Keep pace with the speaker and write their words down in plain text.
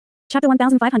Chapter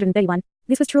 1531.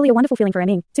 This was truly a wonderful feeling for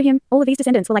Ming. To him, all of these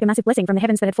descendants were like a massive blessing from the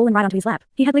heavens that had fallen right onto his lap.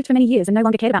 He had lived for many years and no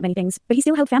longer cared about many things, but he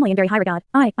still held family in very high regard.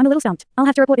 I'm a little stumped. I'll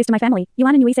have to report this to my family,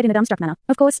 Yuan and Yui said in a dumbstruck manner.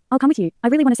 Of course, I'll come with you. I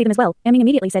really want to see them as well, Ming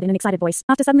immediately said in an excited voice.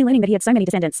 After suddenly learning that he had so many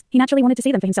descendants, he naturally wanted to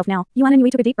see them for himself now. Yuan and Yui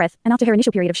took a deep breath, and after her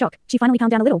initial period of shock, she finally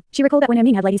calmed down a little. She recalled that when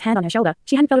Ming had laid his hand on her shoulder,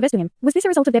 she hadn't felt averse to him. Was this a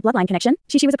result of their bloodline connection?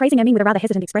 She was appraising Ming with a rather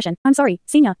hesitant expression. I'm sorry,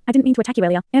 senior, I didn't mean to attack you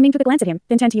earlier. Ming took a glance at him,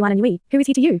 then turned to Yuan and Yui. Who is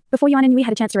he to you? Before Yuan and Yui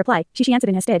had a chance to reply, she answered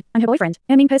in her stead. I'm her boyfriend.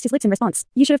 Ming pursed his lips in response.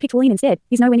 You should have picked Wooleen instead.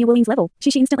 He's nowhere near Wooleen's level.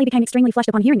 She instantly became extremely flushed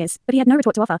upon hearing this, but he had no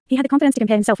retort to offer. He had the confidence to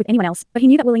compare himself with anyone else, but he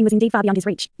knew that Wooleen was indeed far beyond his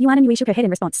reach. Yuan and Yui shook her head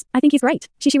in response. I think he's great.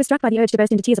 She was struck by the urge to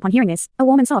burst into tears upon hearing this. A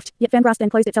warm and soft, yet firm grasp then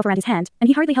closed itself around his hand, and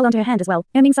he hurriedly held onto her hand as well.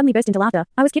 Ming suddenly burst into laughter.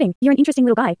 I was kidding. You're an interesting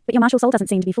little guy, but your martial soul doesn't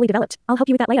seem to be fully developed. I'll help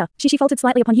you with that later. She faltered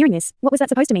slightly upon hearing this. What was that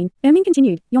supposed to mean? Ming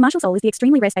continued. Your martial soul is the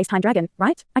extremely rare space-time dragon,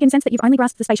 right? I can sense that you've only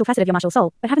grasped the spatial facet of your martial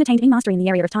soul, but haven't attained any mastery in the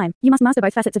area of time. You must master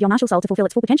both facets of your martial soul to fulfill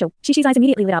its full potential. Shishi's eyes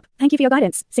immediately lit up. Thank you for your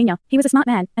guidance, senior. He was a smart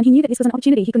man, and he knew that this was an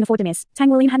opportunity he couldn't afford to miss. Tang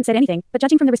Wooleen hadn't said anything, but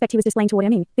judging from the respect he was displaying toward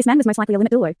Ming, this man was most likely a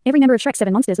limit Douluo. Every member of Shrek's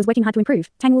 7 monsters was working hard to improve.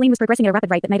 Tang Wooleen was progressing at a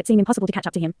rapid rate that made it seem impossible to catch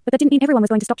up to him, but that didn't mean everyone was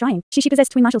going to stop trying. Shishi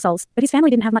possessed twin martial souls, but his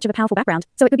family didn't have much of a powerful background,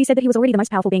 so it could be said that he was already the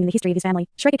most powerful being in the history of his family.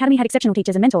 Shrek Academy had exceptional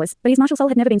teachers and mentors, but his martial soul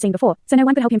had never been seen before, so no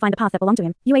one could help him find the path that belonged to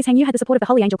him. Yui's Heng Yu had the support of the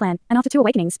Holy Angel clan, and after 2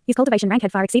 awakenings, his cultivation rank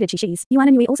had far exceeded Shishi's. Yuan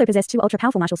and Yui also possessed 2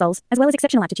 ultra-powerful martial souls, as well as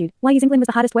exceptional aptitude. Why Yinglin was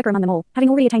the hardest worker among them all, having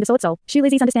already attained a sword soul. Shu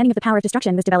Lizzie's understanding of the power of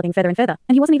destruction was developing further and further,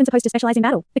 and he wasn't even supposed to specialize in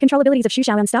battle. The control abilities of Shu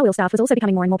Xiaoyun's Star Wheel Staff was also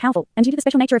becoming more and more powerful, and due to the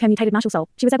special nature of her mutated martial soul,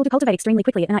 she was able to cultivate extremely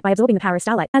quickly at night by absorbing the power of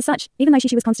starlight. As such, even though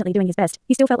Shishi was constantly doing his best,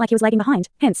 he still felt like he was lagging behind.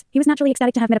 Hence, he was naturally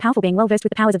ecstatic to have met a powerful being well versed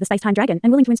with the powers of the space-time dragon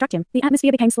and willing to instruct him. The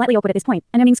atmosphere became slightly awkward at this point,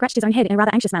 and Ming scratched his own head in a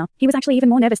rather anxious manner. He was actually even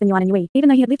more nervous than Yuan and Yui, even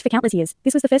though he had lived for countless years.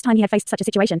 This was the first time he had faced such a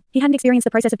situation. He hadn't experienced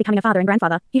the process of becoming a father and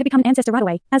grandfather. He had become an ancestor right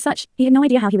away. As such, he had no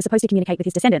idea how he was supposed to communicate with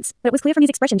his descendants, but it was clear from his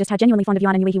expression just how genuinely fond of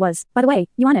Yuan and Yui he was. By the way,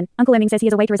 Yuanen, Uncle Ming says he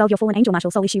has a way to resolve your fallen angel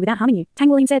martial soul issue without harming you. Tang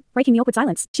Wooleen said, breaking the awkward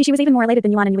silence. She was even more elated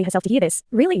than Yuan and Yui herself to hear this.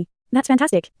 Really? That's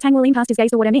fantastic. Tang Wooleen passed his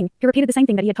gaze toward Ming, who repeated the same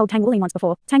thing that he had told Tang Wooleen once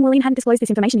before. Tang Wooleen hadn't disclosed this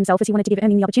information himself as he wanted to give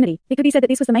Ming the opportunity. It could be said that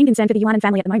this was the main concern for the Yuan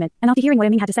family at the moment, and after hearing what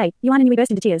Ming had to say, Yuan and Yui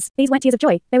burst into tears. These weren't tears of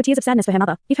joy, they were tears of sadness for her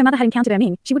mother. If her mother had encountered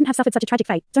Ming, she wouldn't have suffered such a tragic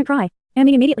fate. Don't cry.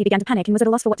 Ming immediately began to panic and was at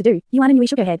a loss for what to do. Yuan and Yui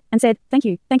shook her head and said, Thank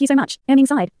you so much. Ming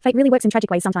sighed. Fate really works in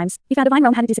tragic ways sometimes. If our divine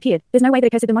realm hadn't disappeared, there's no way that a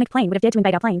cursed demonic plane would have dared to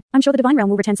invade our plane. I'm sure the divine realm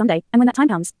will return someday, and when that time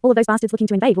comes, all of those bastards looking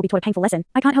to invade will be taught a painful lesson.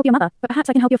 I can't help your mother, but perhaps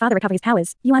I can help your father recover his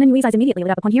powers. Yuan and Yui's eyes immediately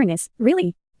lit up upon hearing this.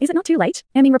 Really? Is it not too late?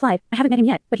 Ming replied, I haven't met him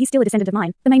yet, but he's still a descendant of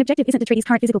mine. The main objective isn't to treat his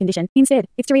current physical condition. Instead,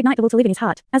 it's to reignite the will to live in his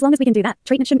heart. As long as we can do that,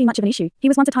 treatment shouldn't be much of an issue. He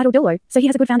was once a title Douluo, so he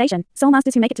has a good foundation. Soul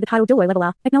masters who make it to the title Douluo level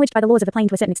are acknowledged by the laws of the plane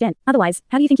to a certain extent. Otherwise,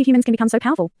 how do you think you humans can become so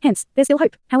powerful? Hence, there's still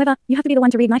hope. However, you have to be the one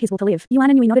to reignite his will to live.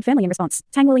 Yuan and Yui nodded firmly in response.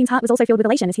 Tang Wooleen's heart was also filled with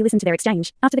elation as he listened to their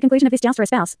exchange. After the conclusion of this joust for a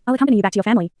spouse, I'll accompany you back to your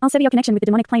family. I'll sever your connection with the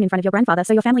demonic plane in front of your grandfather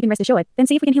so your family can rest assured. Then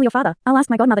see if we can heal your father. I'll ask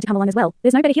my godmother to come along as well.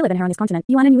 There's no better healer than her on this continent.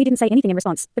 Yuan and Yui didn't say anything in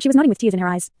response, but she was nodding with tears in her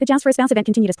eyes. The joust for a spouse event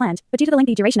continued as planned, but due to the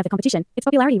lengthy duration of the competition, its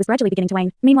popularity was gradually beginning to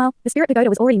wane. Meanwhile, the spirit pagoda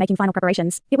was already making final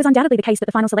preparations. It was undoubtedly the case that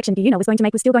the final selection Gyuna was going to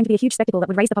make was still going to be a huge spectacle that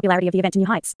would raise the popularity of the event to new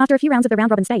heights. After a few rounds of the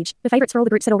round-robin stage, the favorites for all the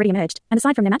groups had already emerged, and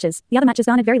aside from their matches, the other matches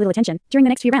garnered very little attention. During the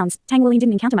next few rounds, Tang Wooleen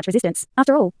didn't encounter much resistance.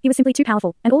 After all, he was simply too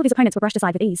powerful, and all of his opponents were brushed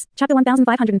aside with ease. Chapter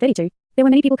 1532. There were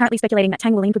many people currently speculating that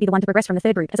Tang Wooleen could be the one to progress from the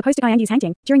third group as opposed to Kyangyu's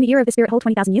Hangting. During the era of the Spirit Hall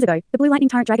 20,000 years ago, the Blue Lightning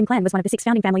Tyrant Dragon clan was one of the 6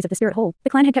 founding families of the Spirit Hall. The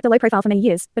clan had kept a low profile for many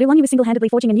years, but Oolong was single-handedly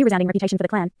forging a new resounding reputation for the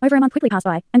clan. Over a month quickly passed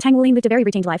by, and Tang Wooleen lived a very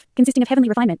routine life, consisting of heavenly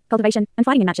refinement, cultivation, and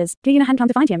fighting in matches. Gyuna hadn't come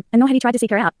to find him, and nor had he tried to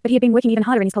seek her out, but he had been working even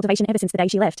harder in his cultivation ever since the day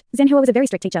she left. Zhenhua was a very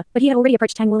strict teacher, but he had already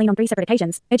approached Tang Wooleen on 3 separate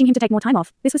occasions, urging him to take more time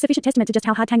off. This was sufficient testament to just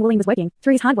how hard Tang Wooleen was working.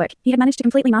 Through his hard work, he had managed to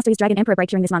completely master his Dragon Emperor break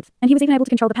during this month, and he was even able to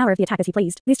control the power of the attack as he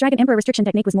pleased. This Dragon Emperor restriction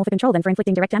technique was more for control than for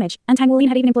inflicting direct damage, and Tang Wooleen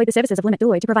had even employed the services of Limit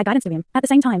Douluo to provide guidance to him. At the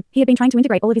same time, he had been trying to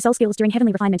integrate all of his soul skills during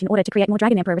heavenly refinement in order to create more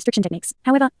Dragon Emperor restriction techniques.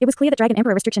 However, it was clear that Dragon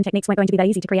Emperor restriction techniques weren't going to be that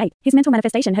easy to create. His mental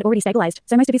manifestation had already stabilized,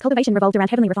 so most of his cultivation revolved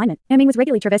around heavenly refinement. Ming was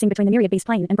regularly traversing between the myriad beast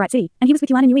plane and Bright City, and he was with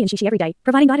Yuan and Yui and Shishi every day,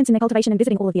 providing guidance in their cultivation and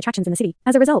visiting all of the attractions in the city.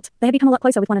 As a result, they had become a lot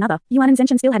closer with one another. Yuan and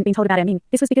Zenshin still hadn't been told about Ming.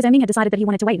 This was because Ming had decided that he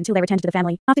wanted to wait until they returned to the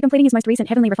family. After completing his most recent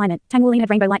heavenly refinement, Tang Wooleen had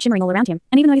rainbow light shimmering all around him,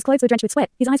 and even though his clothes were drenched with sweat,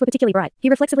 his eyes were particularly bright. He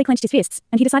reflexively clenched his fists,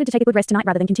 and he decided to take a good rest tonight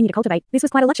rather than continue to cultivate. This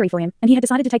was quite a luxury for him, and he had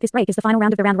decided to take this break as the final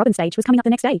round of the round-robin stage was coming up the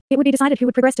next day. It would be decided who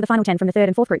would progress to the final 10 from the 3rd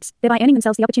and 4th groups, thereby earning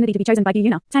themselves the opportunity to be chosen by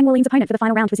Gyuna. Tang Wooleen's opponent for the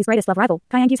final round was his greatest love rival,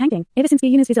 Kyangyu's Hangting. Ever since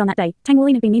Gyuna's visit on that day, Tang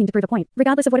Wooleen had been meaning to prove a point.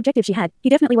 Regardless of what objective she had, he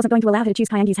definitely wasn't going to allow her to choose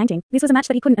Kyangyu's Hangting. This was a match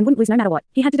that he couldn't and wouldn't lose no matter what.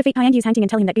 He had to defeat Kyangyu's Hangting and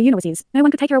tell him that Gyuna was his. No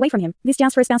one could take her away from him. This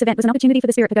joust for a spouse event was an opportunity for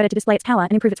the Spirit Pagoda to display its power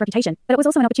and improve its reputation, but it was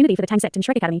also an opportunity for the Tang sect and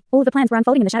Shrek Academy. All of the plans were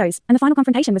unfolding in the shadows, and the final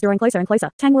confrontation was drawing closer and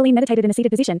closer. Tang Wooleen meditated in a seated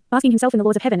position, basking himself in the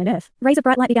laws of heaven and earth. earth. Rays of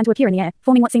bright light began to appear in the air,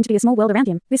 forming what seemed to be a small world around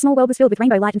him. This small world was filled with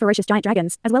rainbow light and ferocious giant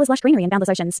dragons, as well as lush greenery and boundless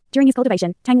oceans. During his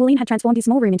cultivation, Tang Wulin had transformed his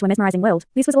small room into a mesmerizing world.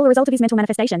 This was all a result of his mental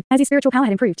manifestation. As his spiritual power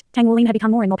had improved, Tang Wulin had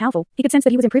become more and more powerful. He could sense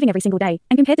that he was improving every single day,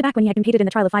 and compared to back when he had competed in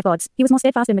the trial of 5 gods, he was more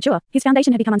steadfast and mature. His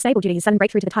foundation had become unstable due to his sudden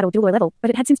breakthrough to the title Douluo level, but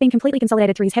it had since been completely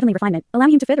consolidated through his heavenly refinement,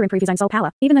 allowing him to further improve his own soul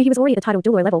power. Even though he was already at the title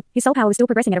Douluo level, his soul power was still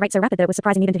progressing at a rate so rapid that it was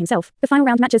surprising even to himself. The final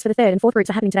round matches for the 3rd and 4th groups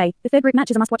are happening today. The 3rd group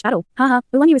match is a must-watch battle. Haha,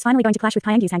 Oolong is finally going to clash with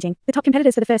Kyangyu's Hanting. The top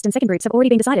competitors for the 1st and 2nd groups have already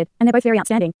been decided, and they're both very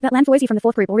outstanding. That Lan Fuozi from the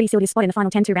 4th group already sealed his spot in the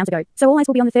final 10 2 rounds ago, so all eyes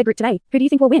will be on the 3rd group today. Who do you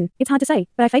think will win? It's hard to say,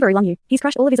 but I favor Oolong. He's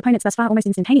crushed all of his opponents thus far almost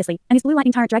instantaneously, and his blue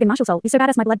lightning tyrant dragon martial soul is so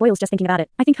badass my blood boils just thinking about it.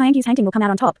 I think Kyangyu's Hanting will come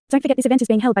out on top. Don't forget this event is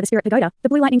being held by the Spirit Pagoda. The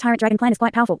blue lightning tyrant dragon clan is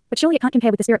quite powerful, but surely it can't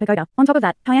compare with the Spirit Pagoda. On top of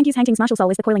that, Kyangyu's Hanting's martial soul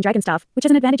is the coiling dragon staff, which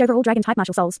has an advantage over all dragon type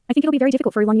martial souls. I think it'll be very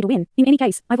difficult for Oolong to win. In any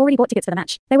case, I've already bought tickets for the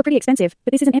match. They were pretty expensive,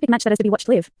 but this is an epic match that has to be watched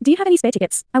live. Do you have any spare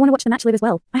tickets? I want to watch the match live as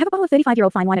well. I have a bottle of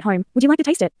 35-year-old fine wine at home. Would you like to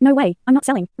taste it? No way. I'm not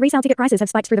selling. Resale ticket prices have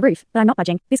spiked through the roof, but I'm not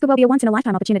budging. This could well be a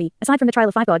once-in-a-lifetime opportunity. Aside from the trial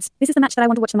of 5 gods, this is the match that I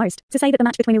want to watch the most. To say that the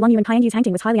match between Oolong and Kyangyu's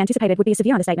Hanting was highly anticipated would be a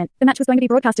severe understatement. The match was going to be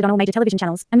broadcasted on all major television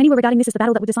channels, and many were regarding this as the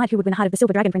battle that would decide who would win the heart of the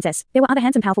Silver Dragon Princess. There were other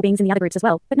handsome, powerful beings in the other groups as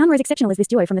well, but none were as exceptional as this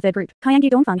duo from the 3rd group. Kyangyu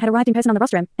Dongfang had arrived in person on the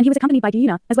rostrum, and he was accompanied by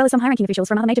Buyuna, as well as some high-ranking officials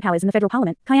from other major powers in the federal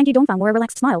parliament. Kyangyu Dongfang wore a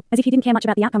relaxed smile, as if he didn't care much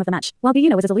about the outcome of the match, while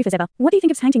Buyuna was as aloof as ever. What do you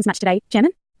think of Hanting's match today,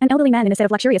 Chairman? An elderly man in a set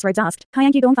of luxurious robes asked.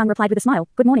 Kyangyou Dongfang replied with a smile.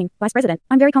 Good morning, Vice President.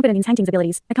 I'm very confident in Hanting's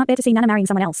abilities. I can't bear to see Nana marrying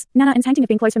someone else. Nana and Hanting have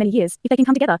been close for many years. If they can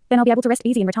come together, then I'll be able to rest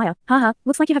easy and retire. Haha,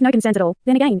 looks like you have no concerns at all.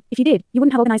 Then again, if you did, you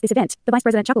wouldn't have organized this event. The Vice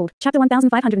President chuckled. Chapter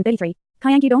 1533.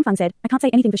 Kyangyou Dongfang said, I can't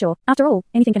say anything for sure. After all,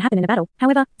 anything can happen in a battle.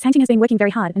 However, Hanting has been working very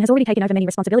hard and has already taken over many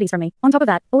responsibilities from me. On top of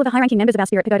that, all of the high-ranking members of our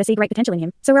Spirit Pagoda see great potential in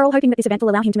him. So we're all hoping that this event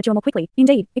will allow him to mature more quickly.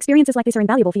 Indeed, experiences like this are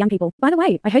invaluable for young people. By the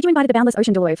way, I heard you invited the boundless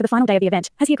ocean Douluo for the final day of the event.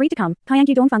 Has he agreed to come?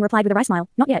 Kyangyou Dongfang replied with a wry smile.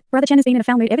 Not yet. Brother Chen has been in a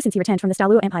foul mood ever since he returned from the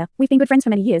Douluo Empire. We've been good friends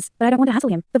for many years, but I don't want to hassle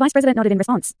him. The Vice President nodded in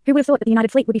response. Who would have thought that the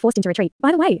United Fleet would be forced into retreat?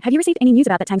 By the way, have you received any news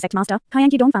about that Tang sect master?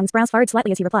 Kyangyou Dongfang's brows furrowed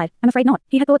slightly as he replied. I'm afraid not.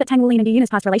 He had thought that Tang Wulin and Yuna's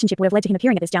past relationship would have led to him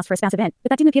appearing at this joust for a spouse event, but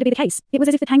that didn't appear to be the case. It was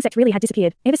as if the Tang sect really had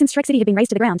disappeared. Ever since Shrek City had been razed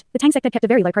to the ground, the Tang sect had kept a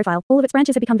very low profile. All of its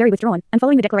branches had become very withdrawn, and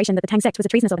following the declaration that the Tang sect was a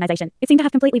treasonous organization, it seemed to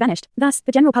have completely vanished. Thus,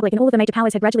 the general public and all of the major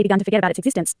powers had gradually begun to forget about its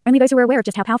existence. Only those who were aware of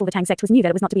just how powerful the Tang sect was knew that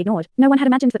it was not to be ignored. No one had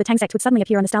imagined that the Tang sect would suddenly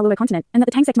appear on the Douluo continent, and that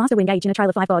the Tang sect master would engage in a trial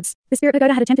of 5 gods. The Spirit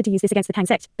Pagoda had attempted to use this against the Tang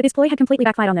sect, but this ploy had completely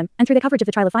backfired on them, and through their coverage of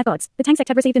the trial of 5 gods, the Tang sect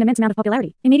had received an immense amount of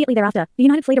popularity. Immediately thereafter, the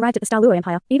United Fleet arrived at the Douluo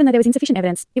Empire. Even though there was insufficient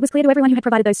evidence, it was clear to everyone who had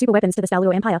provided those super weapons to the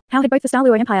Douluo Empire. How had both the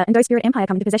Douluo Empire and Dou Spirit Empire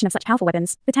come into possession of such powerful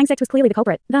weapons? The Tang sect was clearly the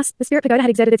culprit. Thus, the Spirit Pagoda had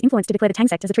exerted its influence to declare the Tang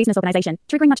sect as a treasonous organization,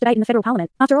 triggering much debate in the federal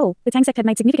parliament. After all, the Tang sect had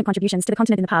made significant contributions to the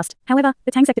continent in the past. However,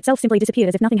 the Tang sect itself simply disappeared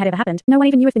as if nothing had ever happened. No one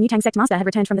even knew if the new Tang sect master had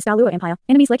returned from the Douluo Empire.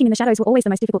 Enemies lurking in the shadows were always the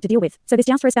most difficult to deal with, so this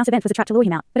joust for a spouse event was a trap to lure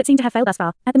him out, but it seemed to have failed thus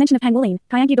far. At the mention of Tang Wulin,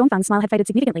 Kyangyou Dongfang's smile had faded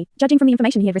significantly. Judging from the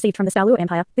information he had received from the Douluo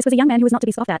Empire, this was a young man who was not to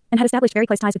be scoffed at, and had established very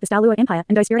close ties with the Douluo Empire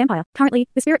and Dou Spirit Empire. Currently,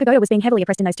 the Spirit Pagoda was being heavily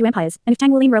oppressed in those two empires, and if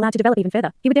Tang Wulin were allowed to develop even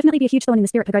further, he would definitely be a huge thorn in the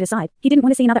Spirit Pagoda's side. He didn't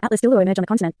want to see another Atlas Douluo emerge on the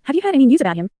continent. Have you heard any news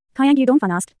about him? Kyangyou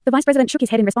Dongfang asked. The Vice President shook his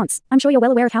head in response. I'm sure you're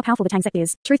well aware of how powerful the Tang sect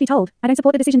is. Truth be told, I don't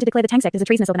support the decision to declare the Tang sect as a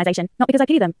treasonous organization, not because I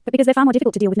pity them, but because they're far more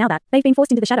difficult to deal with now that they've been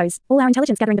forced into the shadows. All our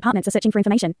intelligence gathering departments are searching for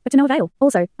information, but to no avail.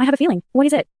 Also, I have a feeling. What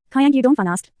is it? Kyangyou Dongfang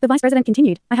asked. The Vice President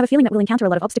continued. I have a feeling that we'll encounter a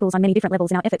lot of obstacles on many different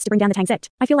levels in our efforts to bring down the Tang sect.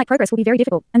 I feel like progress will be very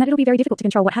difficult, and that it'll be very difficult to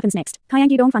control what happens next.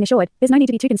 Kyangyou Dongfang assured. There's no need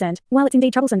to be too concerned. While it's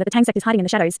indeed troublesome that the Tang sect is hiding in the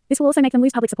shadows, this will also make them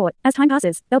lose public support. As time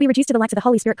passes, they'll be reduced to the likes of the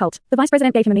Holy Spirit cult. The Vice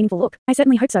President gave him a meaningful look. I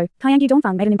certainly hope so. Kyangyou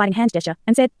Dongfang made an inviting hand gesture,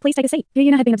 and said, please take a seat.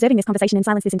 Yuna had been observing this conversation in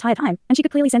silence this entire time, and she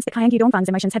could clearly sense that Kyangyou Dongfang's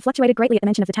emotions had fluctuated greatly at the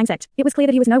mention of the Tang sect. It was clear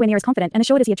that he was nowhere near as confident and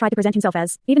assured as he had tried to present himself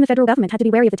as. Even the federal government had to be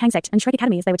wary of the Tang sect and Shrek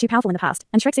Academy as they were too powerful in the past,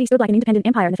 and Shrek City stood like an independent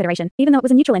empire in the Federation. Even though it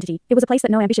was a neutral entity, it was a place that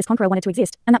no ambitious conqueror wanted to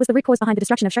exist, and that was the root cause behind the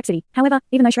destruction of Shrek City. However,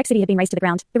 even though Shrek City had been razed to the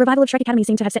ground, the revival of Shrek Academy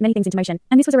seemed to have set many things into motion,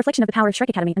 and this was a reflection of the power of Shrek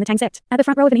Academy and the Tang sect. At the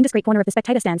front row of an indiscreet corner of the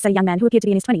spectator stand sat a young man who appeared to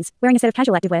be in his 20s, wearing a set of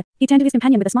casual activewear. He turned to his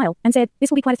companion with a smile, and said,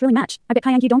 this will be quite a thrilling match. I bet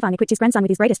Kyangyou Dongfang equipped his grandson with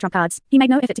his greatest trump cards. He made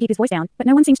no effort to keep his voice down, but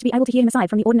no one seemed to be able to hear him aside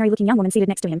from the ordinary-looking young woman seated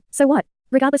next to him. So what?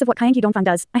 Regardless of what Kyangyou Dongfang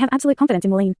does, I have absolute confidence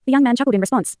in Wulin. The young man chuckled in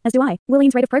response, as do I.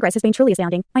 Wulin's rate of progress has been truly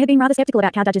astounding. I had been rather skeptical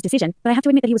about Cao Judge's decision, but I have to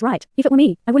admit that he was right. If it were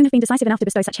me, I wouldn't have been decisive enough to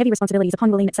bestow such heavy responsibilities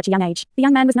upon Wulin at such a young age. The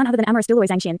young man was none other than amorous Douluo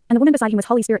Zhangxian, and the woman beside him was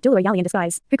Holy Spirit Douluo Yali in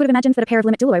disguise. Who could have imagined that a pair of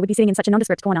limit Douluo would be sitting in such a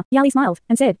nondescript corner? Yali smiled,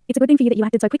 and said, it's a good thing for you that you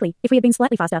acted so quickly. If we had been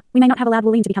slightly faster, we may not have allowed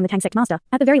Wulin to become the Tang sect master.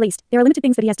 At the very least, there are limited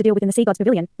things that he has to deal with in the Sea Gods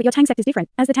Pavilion, but your Tang sect is different.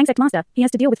 As the Tang sect master, he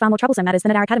has to deal with far more troublesome matters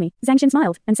than at our academy. Zhangxian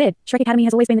smiled, and said, Shrek Academy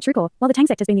has always been the true core, while the Tang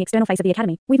sect has been the external face of the academy.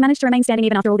 Academy. We've managed to remain standing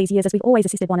even after all these years as we've always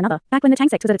assisted one another. Back when the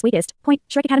tank sect was at its weakest point,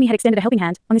 Shrek Academy had extended a helping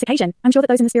hand. On this occasion, I'm sure that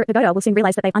those in the Spirit Pagoda will soon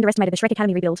realize that they've underestimated the Shrek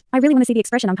Academy rebuild. I really want to see the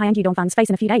expression on Kaiangyu Dongfang's face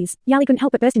in a few days. Yali couldn't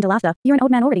help but burst into laughter. You're an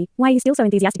old man already. Why are you still so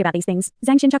enthusiastic about these things?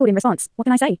 Zhang Xin chuckled in response. What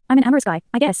can I say? I'm an amorous guy,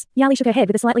 I guess. Yali shook her head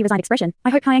with a slightly resigned expression. I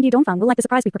hope Kaiangyu Dongfang will like the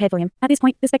surprise we prepared for him. At this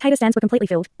point, the spectator stands were completely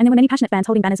filled, and there were many passionate fans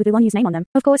holding banners with Oolong Yu's name on them.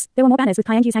 Of course, there were more banners with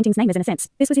Kaiangyu Hangting's name as in a sense.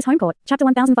 This was his home court. Chapter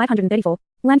 1534.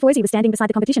 Lan Foisey was standing beside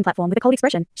the competition platform with a cold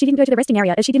expression. She didn't go to the resting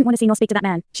area as she didn't want to see nor speak to that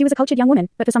man. She was a cultured young woman,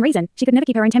 but for some reason, she could never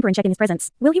keep her own temper in check in his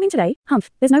presence. Will he win today?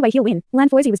 Humph. There's no way he'll win. Lan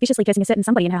Foisey was viciously cursing a certain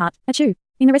somebody in her heart. Achoo.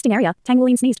 In the resting area, Tang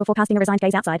Wulian sneezed before casting a resigned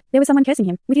gaze outside. There was someone cursing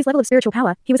him. With his level of spiritual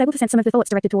power, he was able to sense some of the thoughts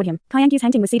directed toward him. Kaiangyu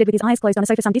Hangting was seated with his eyes closed on a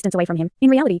sofa some distance away from him. In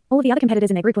reality, all of the other competitors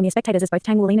in their group were mere spectators as both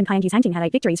Tang Wulian and Kaiangyu Hangting had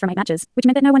 8 victories from 8 matches, which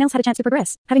meant that no one else had a chance to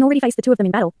progress. Having already faced the two of them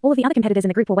in battle, all of the other competitors in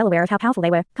the group were well aware of how powerful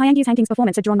they were. Kaiangyu Hangting's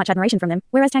performance had drawn much admiration from them,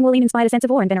 whereas Tang Wulian inspired a sense of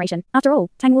awe and veneration. After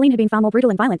all, Tang Wulian had been far more brutal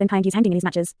and violent than Kaiangyu Hangting in his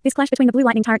matches. This clash between the Blue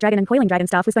Lightning Turret Dragon and Coiling Dragon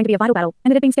Staff was going to be a vital battle,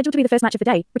 and it had been scheduled to be the first match of the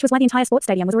day, which was why the entire sports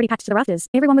stadium was already packed to the rafters.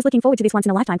 Everyone was looking forward to this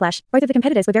once-in-a-lifetime clash. Both of the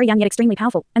competitors were very young yet extremely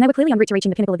powerful, and they were clearly en route to reaching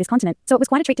the pinnacle of this continent, so it was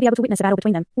quite a treat to be able to witness a battle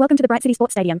between them. Welcome to the Bright City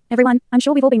Sports Stadium, everyone. I'm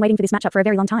sure we've all been waiting for this matchup for a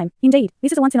very long time. Indeed,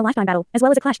 this is a once-in-a-lifetime battle, as well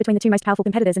as a clash between the two most powerful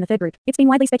competitors in the third group. It's been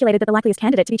widely speculated that the likeliest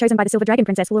candidate to be chosen by the Silver Dragon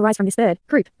Princess will arise from this third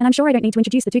group, and I'm sure I don't need to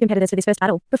introduce the two competitors for this first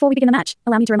battle. Before we begin the match,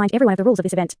 allow me to remind everyone of the rules of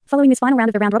this event. Following this final round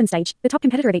of the round-robin stage, the top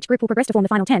competitor of each group will progress to form the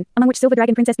final 10, among which Silver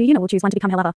Dragon Princess Buyuna will choose one to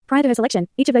become her lover. Prior to her selection,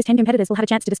 each of those 10 competitors will have a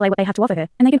chance to display what they have to offer her,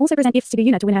 and they can also present gifts to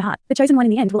Buyuna to win her heart. The chosen one in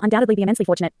the end will undoubtedly be immensely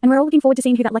fortunate, and we're all looking forward to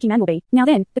seeing who that lucky man will be. Now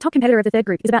then, the top competitor of the third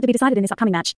group is about to be decided in this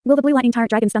upcoming match. Will the Blue Lightning Turret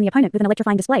Dragon stun the opponent with an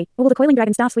electrifying display, or will the Coiling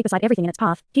Dragon Staff sweep aside everything in its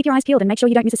path? Keep your eyes peeled and make sure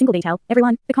you don't miss a single detail.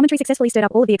 Everyone, the commentary successfully stirred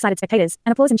up all of the excited spectators,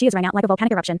 and applause and cheers rang out like a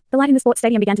volcanic eruption. The light in the sports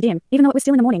stadium began to dim, even though it was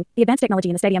still in the morning. The advanced technology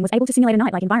in the stadium was able to simulate a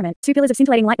night-like environment. 2 pillars of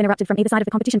scintillating light then erupted from either side of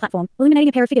the competition platform, illuminating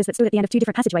a pair of figures that stood at the end of 2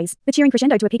 different passageways. The cheering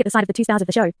crescendo to a peak at the side of the 2 stars of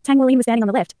the show. Tang Wulian was standing on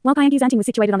the left, while Kaiangyu Hangting was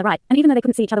situated on the right, and even though they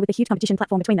couldn't see each other with the huge competition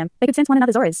platform between them, they could sense one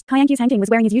another's auras. Kaiangyu Hangting was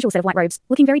wearing his usual set of white robes,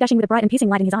 looking very dashing with a bright and piercing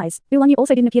light in his eyes. Oolong Yu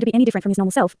also didn't appear to be any different from his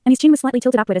normal self, and his chin was slightly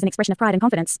tilted upward as an expression of pride and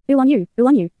confidence. Oolong Yu,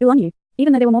 Oolong Yu, Oolong Yu.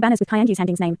 Even though there were more banners with Kaiangyu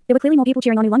Hangting's name, there were clearly more people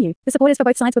cheering on Oolong Yu. The supporters for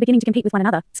both sides were beginning to compete with one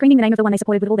another, screaming the name of the one they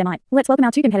supported with all their might. Let's welcome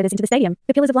our two competitors into the stadium.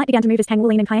 The pillars of light began to move as Tang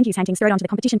Wulian and Kaiangyu Hangting strode onto the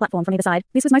competition platform from either side.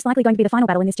 This was most likely going to be the final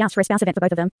battle in this joust for a spouse event for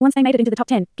both of them. Once they made it into the top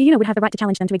 10, Buyuna would have the right to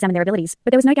challenge them to examine their abilities,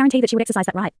 but there was no guarantee that she would exercise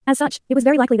that right. As such, it was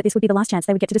very likely that this would be the last chance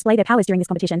they would get to display their powers during this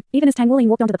competition. Even as Tang Wulian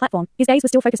walked onto the platform, his gaze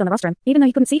was still focused on the rostrum. Even though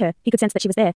he couldn't see her, he could sense that she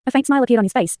was there. A faint smile appeared on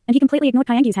his face, and he completely ignored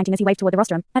Kaiangyu Hangting as he waved toward the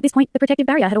rostrum. At this point, the protective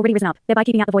barrier had already risen up, thereby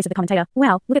keeping out the voice of the commentator.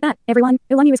 Wow, look at that, everyone.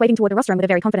 Oolong Yu is waving toward the rostrum with a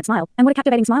very confident smile, and what a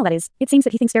captivating smile that is. It seems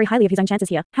that he thinks very highly of his own chances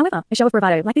here. However, a show of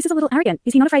bravado like this is a little arrogant.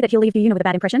 Is he not afraid that he'll leave Buyuna with a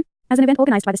bad impression? As an event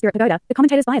organized by the Spirit Pagoda, the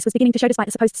commentator's bias was beginning to show despite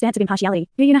the supposed stance of impartiality.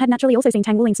 Buyuna had naturally also seen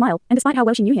Tang Wulian smile, and despite how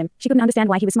well she knew him, she couldn't understand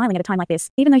why he was smiling at a time like this.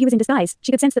 Even though he was in disguise,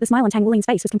 she could sense that the smile on Tang Wulian's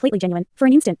face was completely genuine. For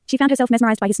an instant, she found herself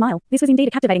mesmerized by his smile. This was indeed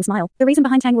a captivating smile. The reason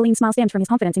behind Tang Wulian's smile stemmed from his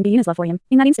confidence in Buyuna's love for him.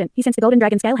 In that instant, he sensed the golden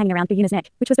dragon scale hanging around Buyuna's neck,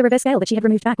 which was the reverse scale that she had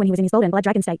removed back when he was in his golden blood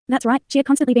dragon state. That's right, she had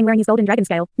constantly been wearing his golden dragon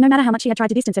scale. No matter how much she had tried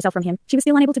to distance herself from him, she was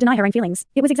still unable to deny her own feelings.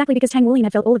 It was exactly because Tang Wulian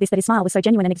had felt all of this that his smile was so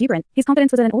genuine and exuberant. His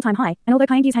confidence was at an all-time high, and although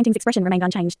Kaiangyu Hangting's expression remained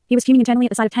unchanged, he was fuming internally at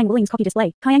the sight of Tang Wulian's cocky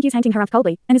display. Kaiangyu Hangting harumphed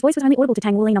coldly, and his voice was only audible to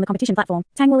Tang Wulian on the competition platform.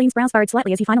 Tang Wulian's brows furrowed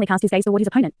slightly as he finally cast his gaze toward his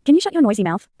opponent. Can you shut your noisy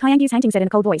mouth? Kaiangyu Hangting said in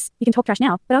a cold voice. You can talk trash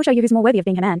now, but I'll show you who's more worthy of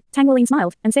being her man. Tang Wulian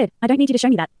smiled, and said, I don't need you to show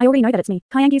me that. I already know that it's me.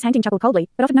 Kaiangyu Hangting chuckled coldly,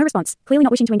 but offered no response, clearly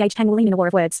not wishing to engage Tang Wulian in a war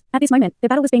of words. At this moment, the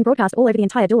battle was being broadcast all over the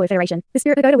entire Douluo Federation. The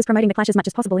Spirit Pagoda was promoting the clash as much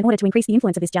as possible in order to increase the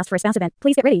influence of this joust for a spouse event.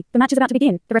 Please get ready. The match is about to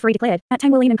begin, the referee declared. At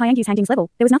Tang Wulian and Kaiangyu Hangting's level,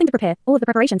 there was nothing to prepare. All of the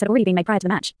preparations had already been made prior to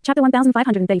the match. Chapter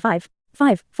 1535.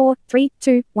 5, 4, 3,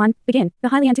 2, 1, begin. The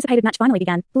highly anticipated match finally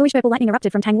began. Bluish-purple lightning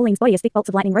erupted from Tang Wulian's body as thick bolts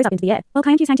of lightning rose up into the air, while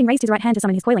Kaiangyu Hangting raised his right hand to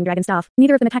summon his coiling dragon staff.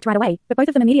 Neither of them attacked right away, but both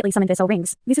of them immediately summoned their soul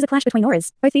rings. This is a clash between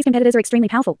auras. Both these competitors are extremely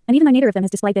powerful, and even though neither of them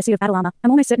has displayed their suit of battle armor,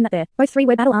 I'm almost certain that they're both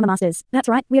 3-word battle armor masters. That's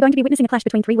right, we are going to be witnessing a clash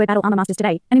between 3-word battle armor masters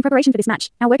today, and in preparation for this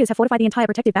match, our workers have fortified the entire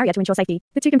protective barrier to ensure safety.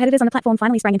 The two competitors on the platform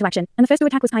finally sprang into action, and the first to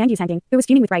attack was Kaiangyu Hangting, who was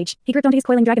fuming with rage. He gripped onto his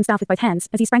coiling dragon staff with both hands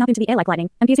as he sprang up into the air like lightning,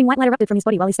 and piercing white light erupted from his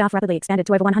body while his staff rapidly expanded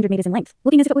to over 100 meters in length,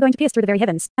 looking as if it were going to pierce through the very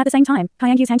heavens. At the same time,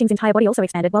 Kaiangyu Hangting's entire body also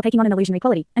expanded while taking on an illusionary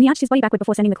quality, and he arched his body backward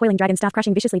before sending the coiling dragon staff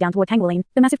crashing viciously down toward Tang Wulian.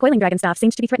 The massive coiling dragon staff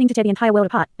seemed to be threatening to tear the entire world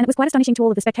apart, and it was quite astonishing to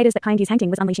all of the spectators that Kaiangyu Hangting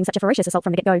was unleashing such a ferocious assault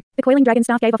from the get-go. The coiling dragon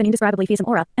staff gave off an indescribably fearsome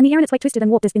aura, and the air in its wake twisted and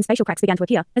warped as thin spatial cracks began to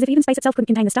appear, as if even space itself couldn't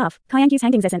contain the staff. Kaiangyu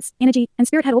Hangting's essence, energy, and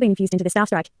spirit had all been infused into the staff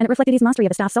strike, and it reflected his mastery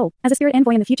of a staff soul. As a spirit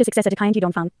envoy and the future successor to Kaiangyu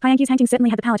Dongfang, Kaiangyu Hangting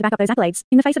certainly had the power to back up those accolades.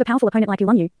 In the face of a powerful opponent like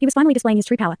Oolong Yu, he was finally displaying his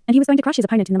true power, and he was going to crush his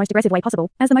opponent in the most aggressive way possible.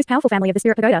 As the most powerful family of the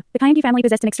spirit pagoda, the Kyangu family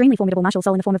possessed an extremely formidable martial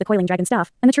soul in the form of the coiling dragon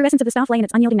staff, and the true essence of the staff lay in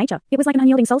its unyielding nature. It was like an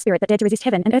unyielding soul spirit that dared to resist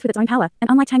heaven and earth with its own power, and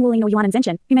unlike Tang Wuling or Yuan and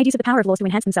Zenshin, who made use of the power of laws to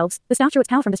enhance themselves, the staff drew its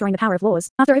power from destroying the power of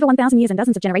laws. After over 1,000 years and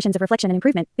dozens of generations of reflection and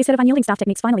improvement, this set of unyielding staff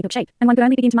techniques finally took shape, and one could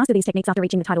only begin to master these techniques after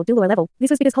reaching the titled Douluo level. This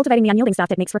was because cultivating the unyielding staff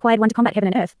techniques required one to combat heaven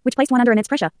and earth, which placed one under immense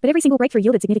pressure, but every single breakthrough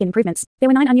yielded significant improvements. There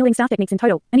were 9 unyielding staff techniques in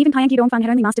total, and even Kyangu Dongfang had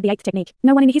only mastered the 8th technique.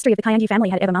 No one in the history of the Kyangu family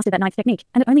had ever mastered that 9th technique,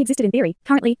 and it only existed in theory.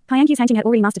 Currently, Kyangu's Hanting had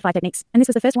already mastered 5 techniques, and this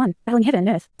was the first one, battling heaven and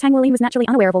earth. Tang Wuling was naturally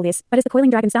unaware of all this, but as the coiling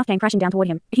dragon staff came crashing down toward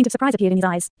him, a hint of surprise appeared in his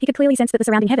eyes. He could clearly sense that the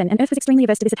surrounding heaven and earth was extremely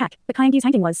averse to this attack, but Kyangu's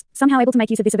Hanting was somehow able to make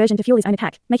use of this aversion to fuel his own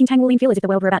attack, making Tang Wuling feel as if the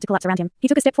world were about to collapse around him. He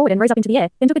took a step forward and rose up into the air,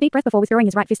 then took a deep breath before withdrawing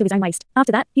his right fist of his own waist.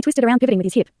 After that, he twisted around, pivoting with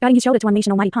his hip, guiding his shoulder to unleash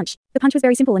an almighty punch. The punch was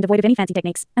very simple and devoid of any fancy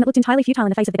techniques, and it looked entirely futile in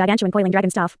the face of the gargantuan coiling dragon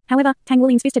staff. However, Tang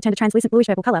Wuling's fist had turned a translucent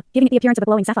bluish-purple color, giving it the appearance of a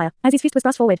glowing sapphire. As his fist was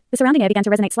thrust forward, the surrounding air began to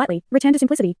resonate slightly, return to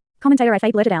simplicity. Commentator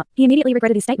Ifei blurted out. He immediately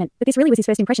regretted his statement, but this really was his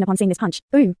first impression upon seeing this punch.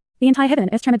 Boom! The entire heaven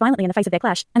and earth trembled violently in the face of their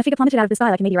clash, and a figure plummeted out of the sky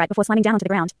like a meteorite before slamming down onto the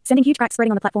ground, sending huge cracks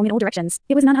spreading on the platform in all directions.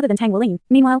 It was none other than Tang Wuling.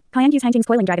 Meanwhile, Kyangu's Hanting's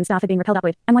coiling dragon staff had been repelled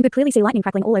upward, and one could clearly see lightning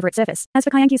crackling all over its surface. As for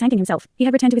Kyangu's Hanting himself, he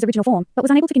had returned to his original form, but was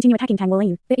unable to continue attacking Tang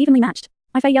Wuling. They're evenly matched.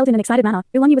 Ifei yelled in an excited manner.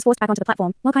 Oolong was forced back onto the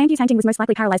platform, while Kyangu's Hanting was most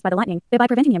likely paralyzed by the lightning, thereby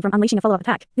preventing him from unleashing a follow-up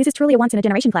attack. This is truly a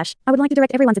once-in-a-generation clash. I would like to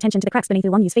direct everyone's attention to the cracks beneath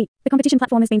Oolong's feet. The competition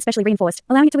platform has been specially reinforced,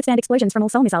 allowing it to withstand explosions from all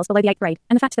soul missiles below the 8th grade,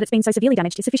 and the fact that it's been so severely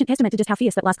damaged is sufficient testament to just how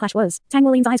fierce that last clash was. Tang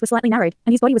Wuling's eyes were slightly narrowed,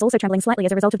 and his body was also trembling slightly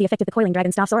as a result of the effect of the coiling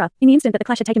dragon staff's aura. In the instant that the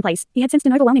clash had taken place, he had sensed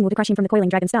an overwhelming will to crush him from the coiling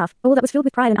dragon staff, a will that was filled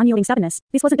with pride and unyielding stubbornness.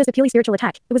 This wasn't just a purely spiritual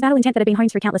attack, it was battle intent that had been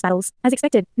honed through countless battles. As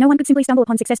expected, no one could simply stumble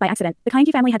upon success by accident. The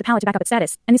Kyangu family had the power to back up its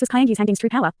status, and this was Kyangu's Hanting's true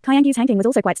power. Kyangu's Hanting was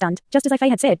also quite stunned. Just as Ifei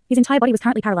had said, his entire body was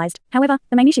currently paralyzed. However,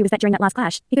 the main issue was that during that last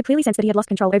clash, he could clearly sense that he had lost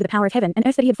control over the power of heaven and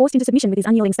earth that he had forced into submission with his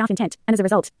unyielding staff intent, and as a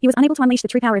result, he was unable to unleash the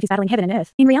true power of his battling heaven and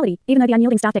earth. In reality, even though the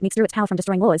unyielding staff techniques drew its power from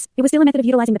destroying laws, it was still a method of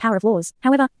utilizing the power of laws.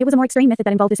 However, it was a more extreme method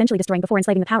that involved essentially destroying before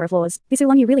enslaving the power of laws. This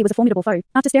Oolong really was a formidable foe.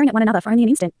 After staring at one another for only an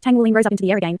instant, Tang Wuling rose up into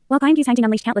the air again, while Kyangu's Hanting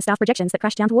unleashed countless staff projections that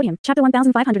crashed down toward him. Chapter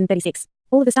 1536.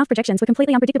 All of the staff projections were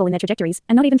completely unpredictable in their trajectories,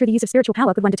 and not even through the use of spiritual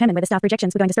power could one determine where the staff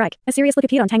projections were going to strike. A serious look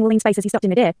appeared on Tang Wuling's face as he stopped in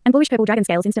midair, and bluish-purple dragon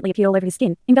scales instantly appeared all over his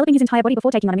skin, enveloping his entire body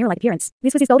before taking on a mirror-like appearance.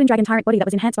 This was his golden dragon tyrant body that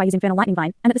was enhanced by his infernal lightning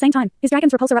vine, and at the same time, his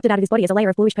dragon's repulsor erupted out of his body as a layer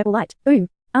of bluish-purple light. Boom.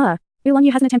 Oolong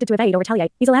hasn't attempted to evade or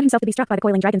retaliate. He's allowed himself to be struck by the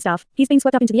coiling dragon staff. He's been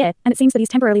swept up into the air, and it seems that he's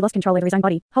temporarily lost control over his own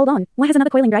body. Hold on. Why has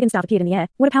another coiling dragon staff appeared in the air?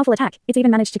 What a powerful attack. It's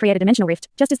even managed to create a dimensional rift.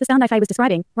 Just as the sound Ifei was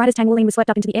describing, right as Tang Wuling was swept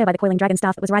up into the air by the coiling dragon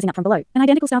staff that was rising up from below, an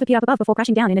identical staff appeared up above before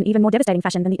crashing down in an even more devastating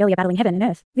fashion than the earlier battling heaven and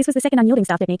earth. This was the second unyielding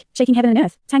staff technique, shaking heaven and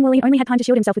earth. Tang Wuling only had time to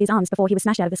shield himself with his arms before he was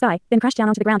smashed out of the sky, then crashed down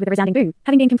onto the ground with a resounding boom,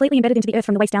 having been completely embedded into the earth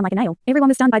from the waist down like a nail. Everyone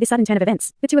was stunned by this sudden turn of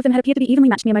events. The two of them had appeared to be evenly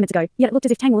matched mere moments ago, yet it looked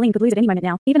as if Tang Wuling could lose at any moment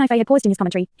now. Even Ifei had paused in his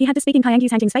commentary. He had to speak in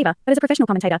Kyangu's Hanting's favor, but as a professional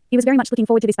commentator, he was very much looking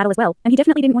forward to this battle as well, and he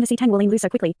definitely didn't want to see Tang Wuling lose so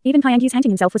quickly. Even Kyangu's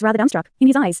Hanting himself was rather dumbstruck. In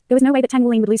his eyes, there was no way that Tang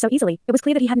Wuling would lose so easily. It was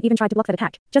clear that he hadn't even tried to block that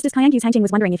attack. Just as Kyangu's Hanting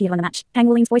was wondering if he had won the match, Tang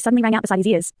Wuling's voice suddenly rang out beside his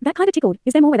ears. That kind of tickled.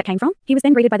 Is there more where that came from? He was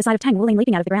then greeted by the sight of Tang Wuling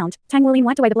leaping out of the ground. Tang Wuling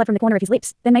wiped away the blood from the corner of his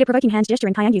lips, then made a provoking hand gesture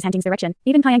in Kyangu's Hanting's direction.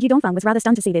 Even Kyangu Dongfang was rather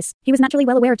stunned to see this. He was naturally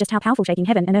well aware of just how powerful shaking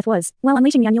heaven and earth was. While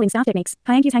unleashing the unyielding staff techniques,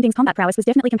 Kyangu's Hanting's combat prowess was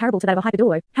definitely comparable to that of a hyper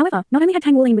Douluo. However, not only had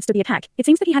Tang Wuling withstood the attack, it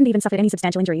seems that he hadn't even suffered any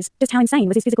substantial injuries. Just how insane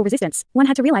was his physical resistance? One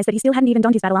had to realize that he still hadn't even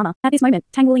donned his battle armor. At this moment,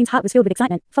 Tang Wuling's heart was filled with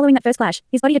excitement. Following that first clash,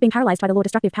 his body had been paralyzed by the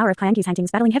law-destructive power of Kyangu's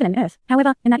Hanting's battling heaven and earth.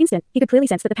 However, in that instant, he could clearly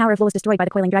sense that the power of laws destroyed by the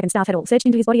coiling dragon staff had all surged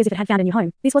into his body as if it had found a new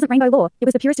home. This wasn't rainbow law, it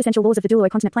was the purest essential laws of the Douluo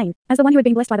continent plane. As the one who had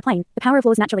been blessed by the plane, the power of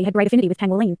laws naturally had great affinity with Tang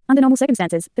Wuling. Under normal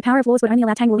circumstances, the power of laws would only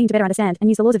allow Tang Wuling to better understand and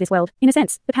use the laws of this world. In a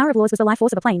sense, the power of laws was the life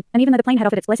force of the plane, and even though the plane had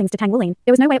offered its blessings to Tang Wuling,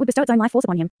 there was no way it would bestow its own life force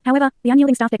upon him. However, the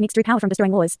unyielding staff techniques drew power from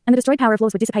destroying laws, and the destroyed power of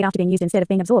laws would dissipate after being used instead of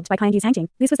being absorbed by Kyangu's Hanting.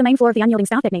 This was the main flaw of the unyielding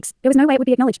staff techniques. There was no way it would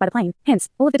be acknowledged by the plane. Hence,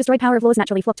 all of the destroyed power of laws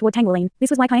naturally flocked toward Tang Wuling. This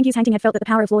was why Kyangu's Hanting had felt that the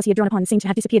power of laws he had drawn upon seemed to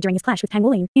have disappeared during his clash with Tang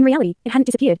Wuling. In reality, it hadn't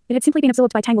disappeared. It had simply been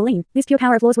absorbed by Tang Wuling. This pure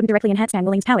power of laws wouldn't directly enhance Tang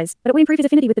Wuling's powers, but it would improve his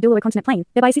affinity with the Douluo continent plane,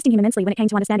 thereby assisting him immensely when it came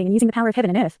to understanding and using the power of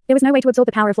heaven and earth. There was no way to absorb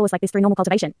the power of laws like this through normal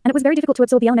cultivation, and it was very difficult to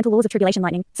absorb the elemental laws of tribulation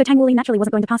lightning, so Tang Wuling naturally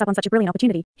wasn't going to pass up on such a brilliant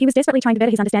opportunity. He was desperately trying to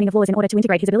better his understanding of laws in order to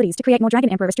integrate his abilities to create more Dragon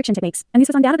Emperor restriction techniques, and this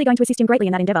was undoubtedly going to assist him greatly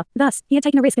in that endeavor. Thus, he had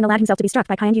taken a risk and allowed himself to be struck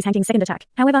by Kyangu's Hanting's second attack.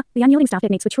 However, the unyielding staff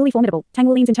techniques were truly formidable. Tang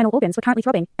Wuling's internal organs were currently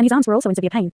throbbing, and his arms were also in severe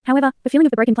pain. However, the feeling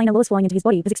of the broken planar laws flowing into his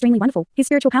body was extremely wonderful. His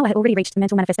spiritual power had already reached the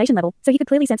mental manifestation level, so he could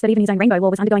clearly sense that even his own rainbow law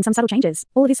was undergoing some subtle changes.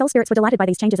 All of his soul spirits were delighted by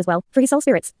these changes as well. For his soul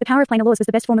spirits, the power of planar laws was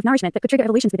the best form of nourishment that could trigger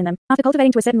evolutions within them. After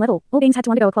cultivating to a certain level, all beings had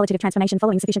to undergo a qualitative transformation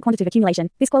following sufficient quantitative accumulation.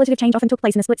 This qualitative change often took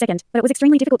place in a split second, but it was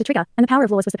extremely difficult to trigger, and the power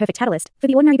of laws was the perfect catalyst. For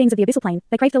the ordinary beings of the abyssal plane,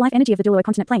 they craved the life energy of the Douluo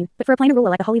continent plane, but for a planar ruler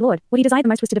like the Holy Lord, what he desired the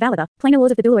most was to devour the planar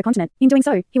laws of the Douluo continent. In doing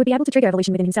so, he would be able to trigger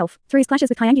evolution within himself. Through his clashes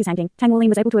with Kyangyu's Hangting, Tang Wuling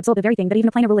was able to absorb the very thing that even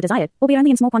a planar ruler desired, albeit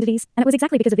only in small quantities, and it was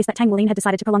exactly because of this that Tang Wuling had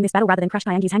decided to prolong this battle rather than crush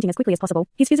Kyangyu's Hangting as quickly as possible.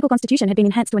 His physical constitution had been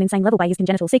enhanced to an insane level by his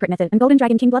congenital secret method and Golden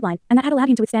Dragon King bloodline, and that had allowed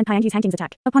him to withstand Kyangyu's Hangting's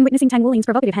attack. Upon witnessing Tang Wuling's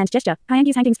provocative hand gesture,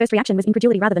 Kyangyu's Hangting's first reaction was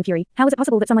incredulity rather than fury. How was it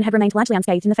possible that someone had remained largely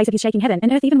unscathed in the face of his shaking heaven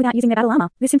and earth even without using their battle armor?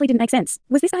 This simply didn't make sense.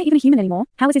 Was this guy even a human anymore?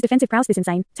 How was his defensive prowess this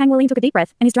insane? Tang Wuling took a deep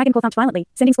breath, and his dragon core thumped violently,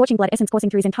 sending scorching blood essence coursing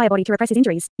through his entire body to repress his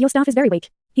injuries. Your staff is very weak,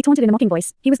 he taunted in a mocking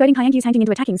voice. He was goading Kyangyu's Hangting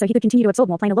into attacking so he could continue to absorb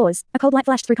more planar laws. A cold light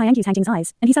flashed through Kyangyu's Hangting's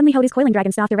eyes, and he suddenly held his coiling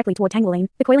dragon staff directly toward Tang Wuling.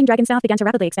 The coiling dragon staff began to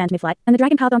rapidly expand mid-flight, and the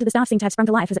dragon path onto the staff seemed to have sprung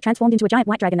to life as it transformed into a giant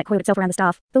white dragon that coiled itself around the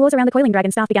staff. The laws around the coiling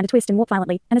dragon staff began to twist and warp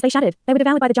violently, and as they shattered, they were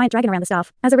devoured by the giant dragon around the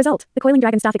staff. As a result, the coiling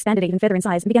dragon staff expanded even further in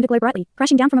size and began to glow brightly,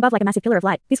 crashing down from above like a massive pillar of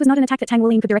light. This was not an attack that Tang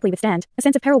Wuling could directly withstand. A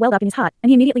sense of peril welled up in his heart, and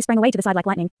he immediately sprang away to the side like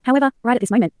lightning. However, right at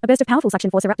this moment, a burst of powerful suction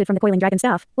force erupted from the coiling dragon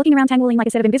staff, locking around Tang Wuling like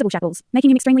a set of invisible shackles,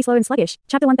 making him extremely slow and sluggish.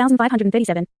 Chapter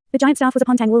 1537. The giant staff was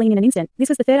upon Tang Wuling in an instant. This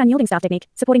was the third unyielding staff technique,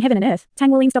 supporting heaven and earth. Tang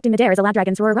Wuling stopped in midair as a loud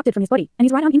dragon's roar erupted from his body, and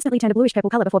his right arm instantly turned a bluish purple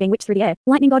color before being whipped through the air.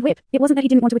 Lightning God Whip. It wasn't that he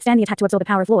didn't want to withstand the attack to absorb the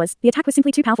power of laws. The attack was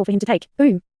simply too powerful for him to take.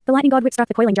 Boom. The lightning god whip struck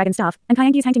the coiling dragon staff, and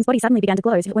Kyangyu's Hangting's body suddenly began to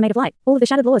glow as if it were made of light. All of the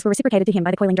shattered laws were reciprocated to him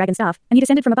by the coiling dragon staff, and he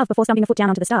descended from above before stomping a foot down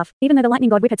onto the staff. Even though the lightning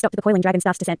god whip had stopped the coiling dragon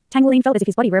staff's descent, Tang Wuling felt as if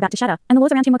his body were about to shatter, and the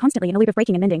laws around him were constantly in a loop of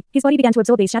breaking and mending. His body began to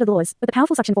absorb these shattered laws, but the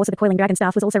powerful suction force of the coiling dragon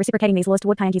staff was also reciprocating these laws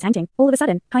toward Kyangyu's Hangting. All of a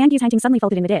sudden, Kyangyu's Hangting suddenly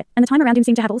faltered in midair, and the time around him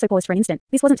seemed to have also paused for an instant.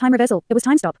 This wasn't time reversal, it was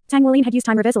time stop. Tang Wuling had used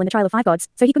time reversal in the Trial of Five Gods,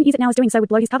 so he couldn't use it now as doing so would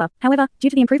blow his cover. However,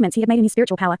 due to the improvements he had made in his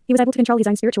spiritual power, he was able to control his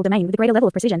own spiritual domain with a greater level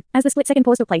of precision. As the split-second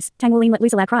pause took place, Tang Wuling let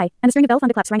loose a loud cry, and a string of bell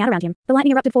thunderclaps rang out around him. The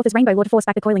lightning erupted forth as rainbow lore to force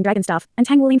back the coiling dragon staff, and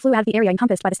Tang Wuling flew out of the area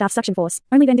encompassed by the staff's suction force.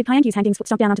 Only then did Kyangyu's Hangting's foot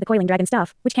stomp down onto the coiling dragon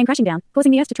staff, which came crashing down,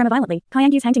 causing the earth to tremor violently.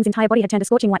 Kyangyu's Hangting's entire body had turned a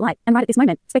scorching white light, and right at this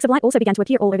moment, specks of light also began to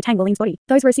appear all over Tang Wuling's body.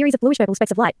 Those were a series of bluish-purple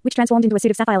specks of light, which transformed into a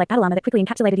suit of sapphire-like battle armor that quickly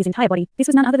encapsulated his entire body. This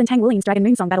was none other than Tang Wuling's Dragon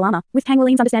Moonsong battle armor. With Tang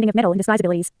Wuling's understanding of metal and disguise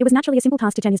abilities, it was naturally a simple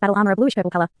task to turn his battle armor a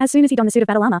bluish-purple color. As soon as he donned the suit of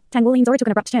battle armor, Tang Wuling's aura took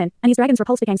an abrupt turn, and his dragon's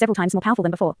repulse became several times more powerful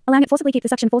than before, allowing it forcibly keep the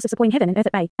suction force of supporting heaven and earth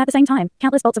at bay. At the same time,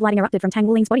 countless bolts of lightning erupted from Tang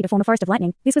Wuling's body to form a forest of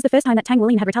lightning. This was the first time that Tang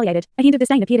Wuling had retaliated. A hint of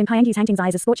disdain appeared in Kyangyu's Hangting's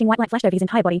eyes as scorching white light flashed over his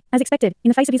entire body. As expected, in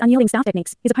the face of his unyielding staff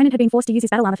techniques, his opponent had been forced to use his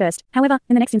battle armor first. However,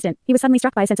 in the next instant, he was suddenly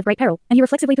struck by a sense of great peril, and he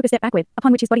reflexively took a step backward,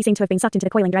 upon which his body seemed to have been sucked into the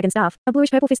coiling dragon staff. A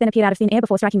bluish-purple fist then appeared out of thin air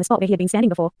before striking the spot where he had been standing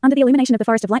before. Under the illumination of the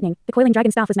forest of lightning, the coiling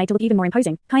dragon staff was made to look even more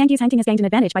imposing. Kyangyu's Hangting has gained an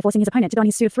advantage by forcing his opponent to don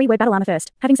his suit of three-word battle armor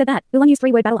first. Having said that, Oolong Yu's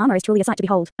three-word battle armor is truly a sight to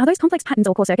behold. Are those complex patterns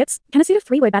or core circuits? Can a suit of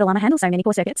three-word battle armor handle so many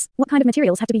core circuits? What kind of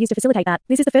materials have to be used to facilitate that?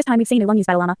 This is the first time we've seen Oolong Yu's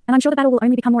battle armor, and I'm sure the battle will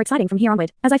only become more exciting from here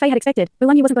onward. As I had expected,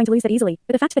 Oolong Yu wasn't going to lose that easily,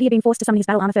 but the fact that he had been forced to summon his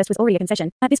battle armor first was already a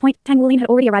concession. At this point, Tang Wuling had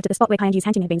already arrived at the spot where Kyangyu's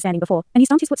Hangting had been standing before, and he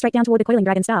stomped his foot straight down toward the coiling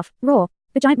dragon staff. Roar!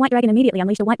 The giant white dragon immediately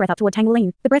unleashed a white breath up toward Tang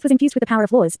Wuling. The breath was infused with the power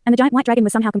of laws, and the giant white dragon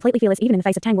was somehow completely fearless even in the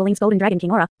face of Tang Wuling's golden dragon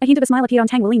king aura. A hint of a smile appeared on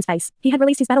Tang Wuling's face. He had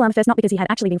released his battle armor first not because he had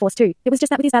actually been forced to. It was just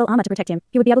that with his battle armor to protect him,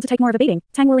 he would be able to take more of a beating.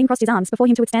 Tang Wuling crossed his arms before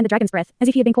him to withstand the dragon's breath, as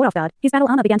if he had been caught off guard. His battle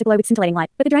armor began to glow with scintillating light,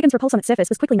 but the dragon's repulse on its surface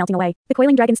was quickly melting away. The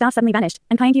coiling dragon staff suddenly vanished,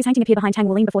 and Kyangyu's Hangting appeared behind Tang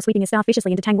Wuling before sweeping his staff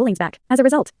viciously into Tang Wuling's back. As a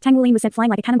result, Tang Wuling was sent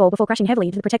flying like a cannonball before crashing heavily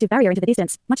into the protective barrier into the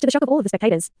distance, much to the shock of all of the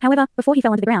spectators. However, before he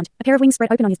fell onto the ground, a pair of wings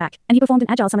spread open on his back, and he performed an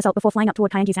agile somersault before flying up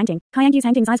toward Kyangyu's Hangting. Kyangyu's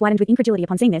Hangting's eyes widened with incredulity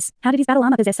upon seeing this. How did his battle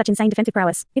armor possess such insane defensive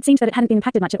prowess? It seemed that it hadn't been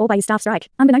impacted much at all by his staff strike.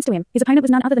 Unbeknownst to him, his opponent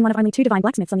was none other than one of only two divine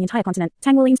blacksmiths on the entire continent.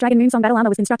 Tang Wuling's Dragon Moonsong battle armor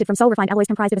was constructed from soul-refined alloys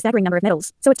comprised of a staggering number of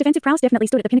metals, so its defensive prowess definitely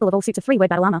stood at the pinnacle of all suits of three-word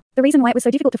battle armor. The reason why it was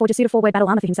so difficult to forge a suit of four-word battle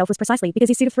armor for himself was precisely because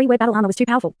his suit of three-word battle armor was too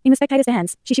powerful. In the spectator's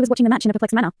hands, Shishi was watching the match in a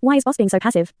perplexed manner. Why is Boss being so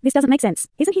passive? This doesn't make sense.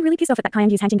 Isn't he really pissed off at that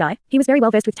Kyangyu's Hangting guy? He was very well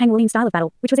versed with Tang Wuling's style of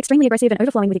battle, which was extremely aggressive and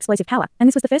overflowing with explosive power, and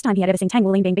this was the first time he had ever seen Tang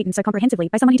Wuling being beaten so comprehensively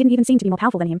by someone who didn't even seem to be more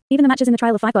powerful than him. Even the matches in the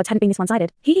Trial of Five Gods hadn't been this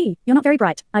one-sided. Hee, you're not very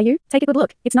bright, are you? Take a good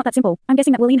look. It's not that simple. I'm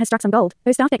guessing that Wuling has struck some gold.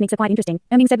 Those staff techniques are quite interesting,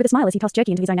 Erming said with a smile as he tossed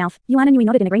jerky into his own mouth. Yuan and Yui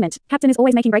nodded in agreement. Captain is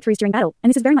always making breakthroughs during battle, and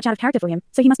this is very much out of character for him,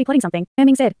 so he must be plotting something.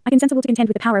 Erming said, I can sensible to contend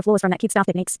with the power of laws from that kid's staff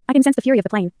techniques. I can sense the fury of the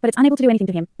plane, but it's unable to do anything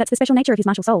to him. That's the special nature of his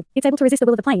martial soul. It's able to resist the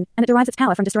will of the plane, and it derives its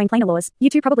power from destroying planar laws. You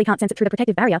two probably can't sense it through the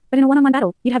protective barrier, but in a one-on-one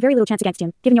battle, you'd have very little chance against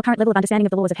him, given your current level of understanding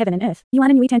of the laws of heaven and earth. Yuan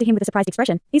and Yui turned to him with a surprised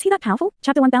expression. Is he that powerful?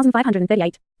 Chapter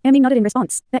 1538. Erming nodded in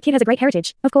response. That kid has a great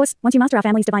heritage. Of course, once you master our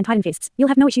family's divine titan fists, you'll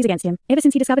have no issues against him. Ever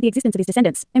since he discovered the existence of his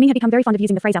descendants, Erming had become very fond of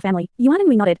using the phrase our family. Yuan and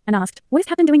Yui nodded and asked, what is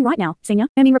Captain doing right now, senior?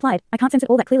 Erming replied, I can't sense it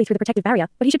all that clearly through the protective barrier,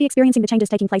 but he should be experiencing the changes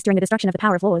taking place during the destruction of the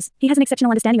power of laws. He has an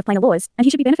exceptional understanding of planar laws, and he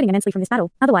should be benefiting immensely from this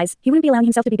battle. Otherwise, he wouldn't be allowing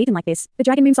himself to be beaten like this. The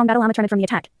Dragon Moonsong battle armor trembled from the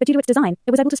attack, but due to its design,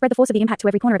 it was able to spread the force of the impact to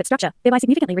every corner of its structure, thereby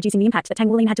significantly reducing the impact that Tang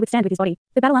Wuling had to withstand with his body.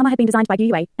 The battle armor had been designed by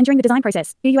Yue, and during the design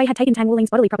process, Yue had taken Tang Wuling's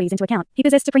bodily properties into account. He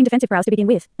possessed supreme defensive prowess to begin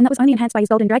with, and that was only enhanced by his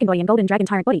golden dragon body and golden dragon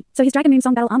tyrant body. So his Dragon Moon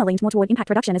Song battle armor leaned more toward impact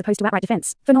reduction as opposed to outright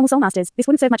defense. For normal soul masters, this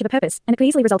wouldn't serve much of a purpose, and it could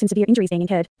easily result in severe injuries being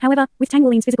incurred. However, with Tang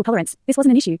Wulin's physical tolerance, this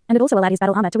wasn't an issue, and it also allowed his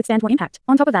battle armor to withstand more impact.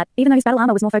 On top of that, even though his battle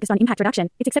armor was more focused on impact reduction,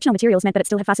 its exceptional materials meant that it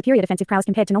still had far superior defensive prowess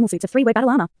compared to normal suits of 3-word battle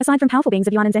armor. Aside from powerful beings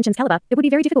of Yuan and Zenshin's caliber, it would be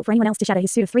very difficult for anyone else to shatter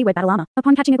his suit of 3-word battle armor.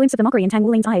 Upon catching a glimpse of the mockery in Tang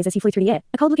Wulin's eyes as he flew through the air,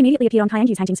 a cold look immediately appeared on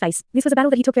Kaiengyu's Hanting's face. This was a battle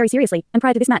that he took very seriously, and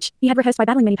prior to this match, he had rehearsed by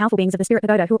battling many powerful beings of the Spirit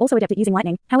Pagoda who were also adept at using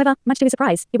lightning. However, much to his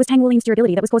surprise, it was Tang Wulin's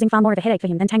durability that was causing far more of a headache for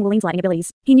him than Tang Wulin's lightning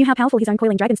abilities. He knew how powerful his own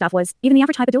coiling dragon staff was. Even the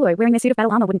average hyper Douluo wearing their suit of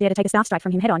battle armor wouldn't dare to take a staff strike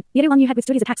from him head-on. Yet Oolong Yu had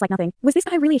withstood his attacks like nothing. Was this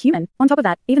guy really a human? On top of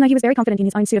that, even though he was very confident in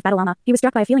his own suit of battle armor, he was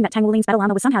struck by a feeling that Tang Wulin's battle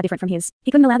armor was somehow different from his.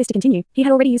 He couldn't allow this to continue. He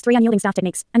had already used 3 unyielding staff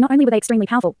techniques, and not only were they extremely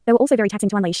powerful, they were also very taxing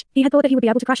to unleash. He had thought that he would be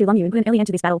able to crush Oolong Yu and couldn't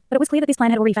enter this battle, but it was clear that this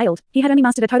plan had already failed. He had only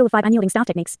mastered a total of 5 unyielding staff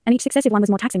techniques, and each successive one was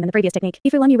more taxing than the previous technique.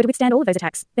 If Oolong Yu were to withstand all of those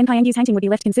attacks, then Kaiengyu's Hanting would be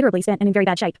left considerably spent and in very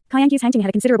bad shape. Kaiengyu's Hanting had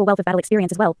a considerable wealth of battle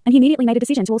experience as well, and he immediately made a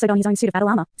decision to also don his own suit of battle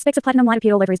armor. Specks of platinum light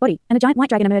appeared all over his body, and a giant white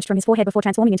dragon emerged from his forehead before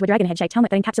transforming into a dragon head-shaped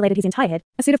helmet that encapsulated his entire head.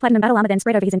 A suit of platinum battle armor then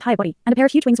spread over his entire body, and a pair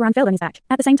of huge wings were unfurled on his back.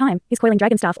 At the same time, his coiling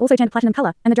dragon staff also turned platinum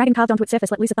color, and the dragon carved onto its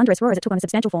surface let loose a thunderous roar as it took on a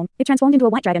substantial form. It transformed into a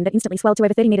white dragon that instantly swelled to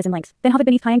over 30 meters in length, then hovered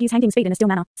beneath Kaiengyu's Hanting's feet in a still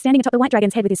manner. Standing atop the white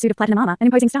dragon's head with his suit of platinum armor and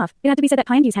imposing staff, it had to be said that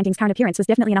Kaiengyu's Hanting's current appearance was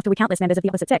definitely enough to woo countless members of the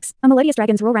opposite sex. A melodious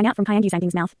dragon's roar rang out from Kaiengyu's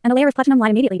Hanting's mouth, and a layer of platinum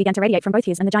light immediately began to radiate from both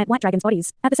his and the giant white dragon's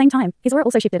bodies. At the same time, his aura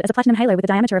also shifted as a platinum halo with a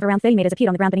diameter of around 30 meters appeared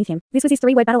on the ground beneath him. This was his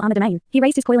 3-word battle armor domain. He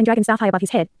raised his coiling dragon staff high above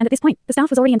his head, and at this point, the staff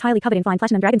was already entirely covered in fine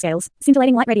platinum dragon scales.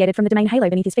 Scintillating light radiated from the domain halo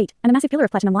beneath his feet, and a massive pillar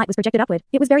of platinum light was projected upward.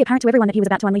 It was very apparent to everyone that he was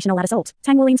about to unleash an all-out assault.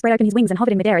 Tang Wulin spread open his wings and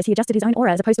hovered in midair as he adjusted his own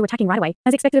aura as opposed to attacking right away.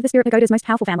 As expected of the Spirit Pagoda's most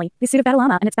powerful family, this suit of battle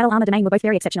armor and its battle armor domain were both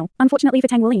very exceptional. Unfortunately for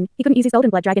Tang Wulin, he couldn't use his golden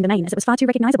blood dragon domain as it was far too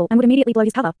recognizable and would immediately blow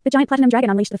his cover. The giant platinum dragon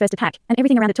unleashed the first attack, and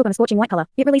everything around it took on a scorching white color.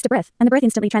 It released a breath, and the breath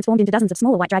instantly transformed into dozens of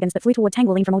smaller white dragons that flew toward Tang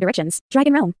Wulin from all directions.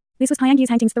 Dragon Realm. This was Kaiengyu's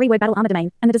Hanting's 3-word battle armor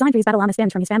domain, and the design for his battle armor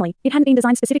stemmed from his family. It hadn't been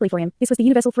designed specifically for him. This was the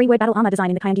universal 3-word battle armor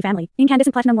design in the Kaiengyu family.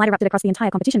 Incandescent platinum light erupted across the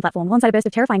entire competition platform alongside a burst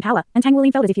of terrifying power, and Tang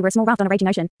Wulin felt as if he were a small raft on a raging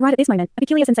ocean. Right at this moment, a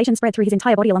peculiar sensation spread through his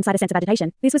entire body alongside a sense of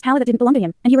agitation. This was power that didn't belong to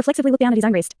him, and he reflexively looked down at his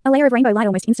own wrist. A layer of rainbow light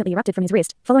almost instantly erupted from his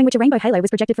wrist, following which a rainbow halo was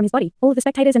projected from his body. All of the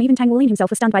spectators and even Tang Wulin himself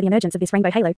were stunned by the emergence of this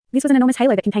rainbow halo. This was an enormous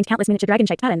halo that contained countless miniature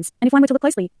dragon-shaped patterns, and if one were to look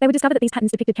closely, they would discover that these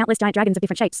patterns depicted countless giant dragons of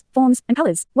different shapes, forms, and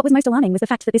colors. What was most alarming was the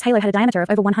fact that this halo had a diameter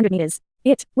of over 100 meters.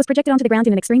 It was projected onto the ground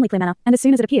in an extremely clear manner, and as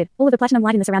soon as it appeared, all of the platinum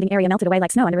light in the surrounding area melted away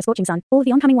like snow under a scorching sun. All of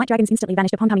the oncoming white dragons instantly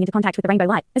vanished upon coming into contact with the rainbow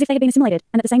light, as if they had been assimilated,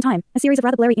 and at the same time, a series of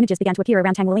rather blurry images began to appear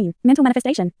around Tang Wulin. Mental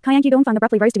manifestation. Kaiengyu Dongfang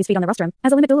abruptly rose to his feet on the rostrum.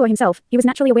 As a limit Douluo himself, he was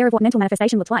naturally aware of what mental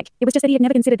manifestation looked like. It was just that he had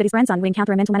never considered that his grandson would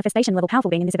encounter a mental manifestation level powerful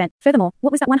being in this event. Furthermore,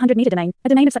 what was that 100-meter domain? A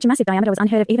domain of such a massive diameter was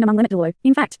unheard of even among limit Douluo.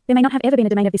 In fact, there may not have ever been a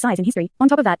domain of this size in history. On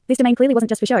top of that, this domain clearly wasn't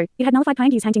just for show. It had nullified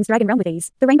Kaiengyu's Hanting's dragon realm with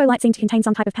ease. The rainbow light seemed to contain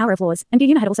some type of power of laws, and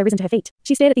Gyuna had also risen to her feet.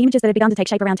 She stared at the images that had begun to take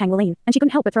shape around Tang Wulin, and she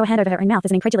couldn't help but throw a hand over her own mouth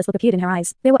as an incredulous look appeared in her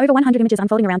eyes. There were over 100 images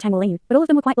unfolding around Tang Wulin, but all of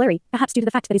them were quite blurry, perhaps due to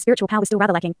the fact that his spiritual power was still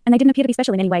rather lacking, and they didn't appear to be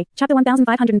special in any way. Chapter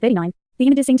 1539. The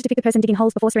images seemed to depict a person digging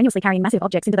holes before strenuously carrying massive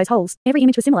objects into those holes. Every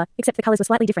image was similar, except the colors were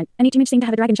slightly different, and each image seemed to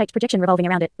have a dragon-shaped projection revolving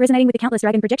around it, resonating with the countless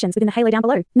dragon projections within the halo down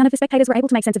below. None of the spectators were able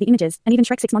to make sense of the images, and even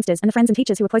Shrek 6 monsters and the friends and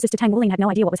teachers who were closest to Tang Wulin had no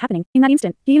idea what was happening. In that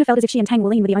instant, Gyuna felt as if she and Tang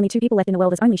Wulin were the only two people left in the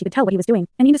world as only she could tell what he was doing.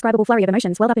 An indescribable flurry of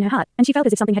emotions welled up in her heart, and she felt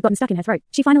as if something had gotten stuck in her throat.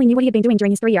 She finally knew what he had been doing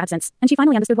during his 3-year absence, and she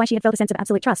finally understood why she had felt a sense of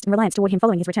absolute trust and reliance toward him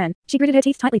following his return. She gritted her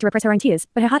teeth tightly to repress her own tears,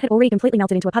 but her heart had already completely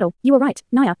melted into a puddle. You were right,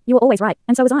 Naya. You were always right,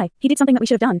 and so was I. He did something that we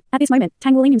should have done. At this moment,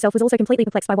 Tang Wulin himself was also completely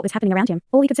perplexed by what was happening around him.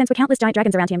 All he could sense were countless giant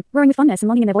dragons around him, roaring with fondness and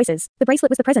longing in their voices. The bracelet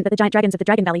was the present that the giant dragons of the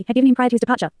Dragon Valley had given him prior to his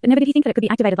departure, but never did he think that it could be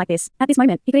activated like this. At this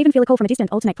moment, he could even feel a call from a distant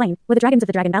alternate plane, where the dragons of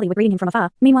the Dragon Valley were greeting him from afar.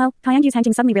 Meanwhile, Kaiengyu's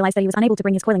Hanting suddenly realized that he was unable to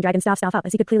bring his coiling dragon staff up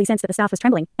as he could clearly sense that the staff was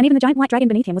trembling, and even the giant white dragon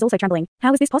beneath him was also trembling.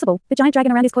 How was this possible? The giant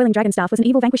dragon around his coiling dragon staff was an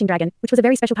evil vanquishing dragon, which was a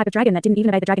very special type of dragon that didn't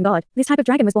even obey the dragon god. This type of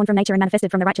dragon was born from nature and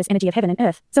manifested from the righteous energy of heaven and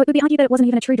earth, so it would be argued that it wasn't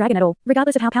even a true dragon at all.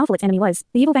 Regardless of how powerful its enemy was,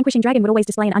 the evil vanquishing dragon would always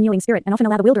display an unyielding spirit and often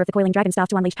allow the wielder of the coiling dragon staff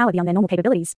to unleash power beyond their normal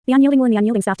capabilities. The unyielding will and the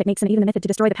unyielding staff techniques and even the method to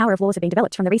destroy the power of laws have been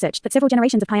developed from the research that several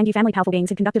generations of Kaiengyu family powerful beings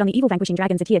had conducted on the evil vanquishing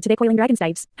dragons adhered to their coiling dragon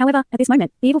staves. However, at this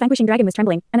moment, the evil vanquishing dragon was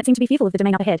trembling, and it seemed to be fearful of the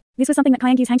domain up ahead. This was something that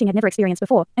Kaiengyu's Hanting had never experienced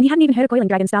before, and he hadn't even heard a coiling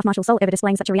dragon staff martial soul ever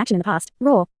displaying such a reaction in the past.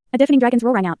 Roar. A deafening dragon's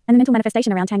roar rang out, and the mental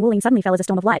manifestation around Tang Wulin suddenly fell as a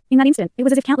storm of light. In that instant, it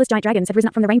was as if countless giant dragons had risen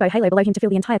up from the rainbow halo below him to fill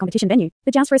the entire competition venue.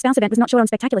 The joust for a spouse event was not short on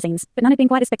spectacular scenes, but none had been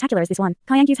quite as spectacular as this one.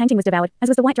 Kaiengyu's Hanting was devoured, as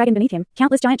was the white dragon beneath him.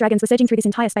 Countless giant dragons were surging through this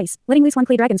entire space, letting loose one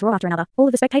clear dragon's roar after another. All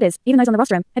of the spectators, even those on the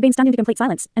rostrum, had been stunned into complete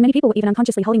silence, and many people were even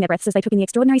unconsciously holding their breaths as they took in the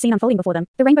extraordinary scene unfolding before them.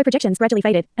 The rainbow projections gradually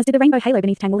faded, as did the rainbow halo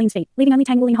beneath Tang Wulin's feet, leaving only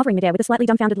Tang Wulin hovering midair with a slightly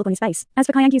dumbfounded look on his face. As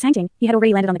for Kaiengyu's Hanting, he had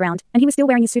already landed on the ground, and he was still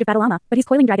wearing his suit of battle armor, but his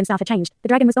coiling dragon staff had changed. The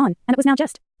dragon was gone, and it was now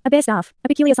just A bare staff. A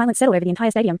peculiar silence settled over the entire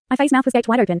stadium. Ifei's mouth was gaped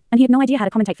wide open, and he had no idea how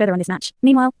to commentate further on this match.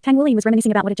 Meanwhile, Tang Wuling was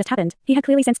reminiscing about what had just happened. He had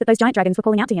clearly sensed that those giant dragons were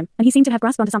calling out to him, and he seemed to have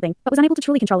grasped onto something, but was unable to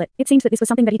truly control it. It seemed that this was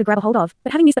something that he could grab a hold of,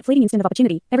 but having missed that fleeting instant of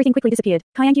opportunity, everything quickly disappeared.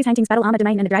 Kaiangyu's Hanting's battle armor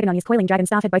domain and the dragon on his coiling dragon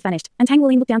staff had both vanished, and Tang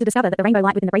Wuling looked down to discover that the rainbow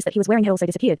light within the bracelet he was wearing had also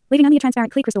disappeared, leaving only a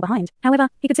transparent clear crystal behind. However,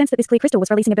 he could sense that this clear crystal was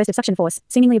releasing a burst of suction force,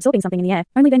 seemingly absorbing something in the air.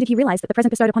 Only then did he realize that the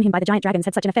present bestowed upon him by the giant dragons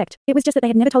had such an effect. It was just that they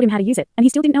had never told him how to use it, and he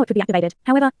still didn't know it could be activated.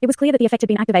 However, it was clear that the effect had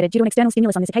been activated due to an external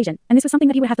stimulus on this occasion, and this was something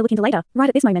that he would have to look into later. Right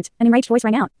at this moment, an enraged voice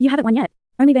rang out. "You haven't won yet."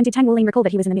 Only then did Tang Wuling recall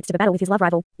that he was in the midst of a battle with his love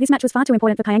rival. This match was far too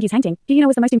important for Kaiangyu's Hanting. Douluo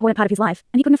was the most important part of his life,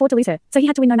 and he couldn't afford to lose her, so he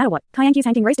had to win no matter what. Kaiangyu's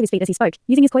Hanting rose to his feet as he spoke,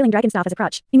 using his coiling dragon staff as a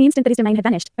crutch. In the instant that his domain had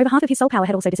vanished, over half of his soul power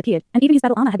had also disappeared, and even his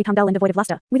battle armor had become dull and devoid of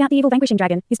luster. Without the evil vanquishing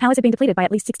dragon, his powers had been depleted by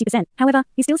at least 60%. However,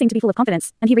 he still seemed to be full of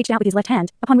confidence, and he reached out with his left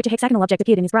hand, upon which a hexagonal object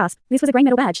appeared in his grasp. This was a grey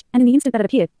metal badge, and in the instant that it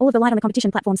appeared, all of the light on the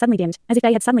competition platform suddenly dimmed, as if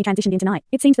they had suddenly transitioned into night.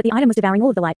 It seemed that the item was devouring all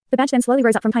of the light. The badge then slowly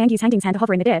rose up from Kaiangyu's Hanting's hand to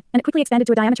hover in midair, and it quickly expanded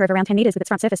to a diameter of around 10 meters with its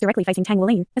front surface directly facing Tang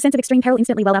Wuling. A sense of extreme peril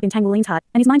instantly welled up in Tang Wuling's heart,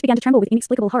 and his mind began to tremble with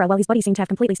inexplicable horror while his body seemed to have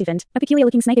completely stiffened. A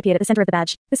peculiar-looking snake appeared at the center of the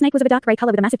badge. The snake was of a dark grey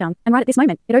color with a massive tongue, and right at this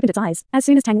moment, it opened its eyes. As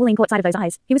soon as Tang Wuling caught sight of those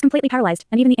eyes, he was completely paralyzed,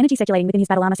 and even the energy circulating within his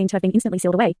battle armor seemed to have been instantly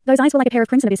sealed away. Those eyes were like a pair of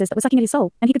crimson abysses that were sucking at his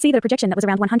soul, and he could see that a projection that was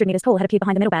around 100 meters tall had appeared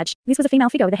behind the metal badge. This was a female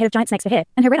figure with a head of giant snakes for hair,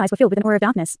 and her red eyes were filled with an aura of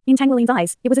darkness. In Tang Wuling's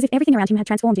eyes, it was as if everything around him had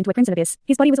transformed into a crimson abyss.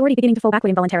 His body was already beginning to fall backward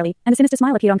involuntarily, and a sinister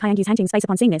smile appeared on Kaiangyu's Hanting's face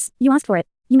upon seeing this. "You asked for it.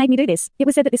 You made me do this." It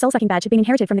was said that this soul-sucking badge had been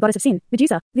inherited from the goddess of sin,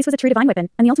 Medusa. This was a true divine weapon,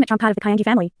 and the ultimate trump card of the Kaiangyu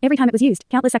family. Every time it was used,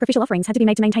 countless sacrificial offerings had to be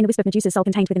made to maintain the wisp of Medusa's soul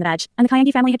contained within the badge, and the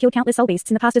Kaiangyu family had killed countless soul beasts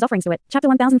in the past as offerings to it. Chapter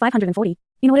 1540.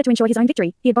 In order to ensure his own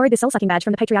victory, he had borrowed this soul-sucking badge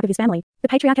from the patriarch of his family. The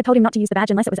patriarch had told him not to use the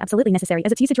badge unless it was absolutely necessary,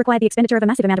 as its usage required the expenditure of a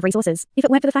massive amount of resources. If it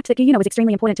weren't for the fact that Gyuno was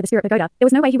extremely important to the spirit pagoda, there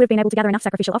was no way he would have been able to gather enough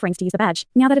sacrificial offerings to use the badge.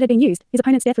 Now that it had been used, his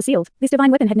opponent's death was sealed. This divine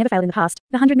weapon had never failed in the past.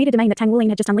 The 100-meter domain that Tang Wuling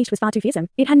had just unleashed was far too fearsome.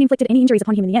 It hadn't inflicted any injuries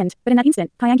upon him in the end, but in that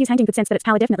instant, Kaiangyu's Hanting could sense that its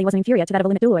power definitely wasn't inferior to that of a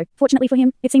limit Douluo. Fortunately for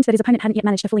him, it seems that his opponent hadn't yet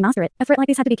managed to fully master it. A threat like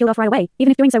this had to be killed off right away,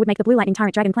 even if doing so would make the Blue Lightning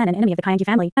Tyrant Dragon clan an enemy of the Kaiangyu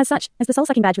family. As such, as the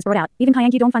soul-sucking badge was brought out, even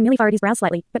Kaiangyu Dou merely furrowed his brows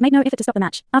slightly, but made no effort to stop the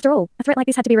match. After all, a threat like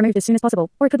this had to be removed as soon as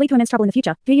possible, or it could lead to immense trouble in the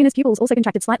future. Gyuna's pupils also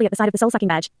contracted slightly at the sight of the soul-sucking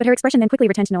badge, but her expression then quickly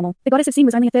returned to normal. The goddess of sin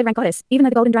was only a third-rank goddess, even though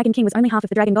the Golden Dragon King was only half of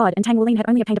the Dragon God, and Tang Wuling had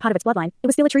only obtained a part of its bloodline. It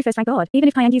was still a true first-rank god. Even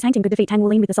if Kaiangyu's Hanting could defeat Tang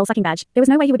Wuling with the soul-sucking badge, there was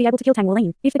no way he would be able to kill Tang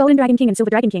Wuling. If the Golden Dragon King and Silver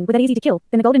Dragon King were that easy to kill,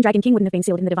 then the Golden Dragon King wouldn't have been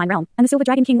sealed in the divine realm, and the Silver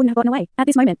Dragon King wouldn't have gotten away. At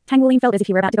this moment, Tang Wuling felt as if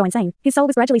he were about to go insane. His soul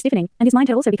was gradually stiffening, and his mind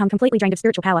had also become completely drained of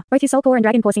spiritual power. Both his soul core and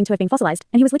dragon core seemed to have been fossilized,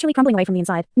 and he was literally crumbling away from the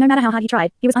inside. No matter how hard he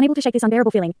tried, he was unable to shake this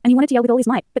unbearable feeling, and he wanted to yell with all his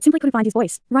might, but simply couldn't find his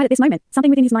voice. Right at this moment, something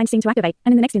within his mind seemed to activate,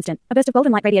 and in the next instant, a burst of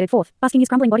golden light radiated forth, basking his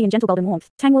crumbling body in gentle golden warmth.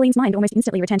 Tang Wuling's mind almost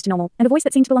instantly returned to normal, and a voice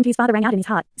that seemed to belong to his father rang out in his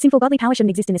heart. Sinful godly power shouldn't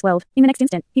exist in this world. In the next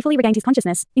instant, he fully regained his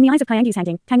consciousness. In the eyes of Kaiangyu's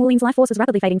Hanting, Tang Wuling's life force was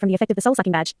rapidly fading from the effect of the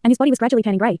soul-sucking badge, and his body was gradually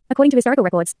turning grey. According to historical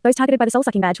records, those targeted by the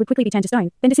soul-sucking badge would quickly be turned to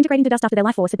stone, then disintegrate into dust after their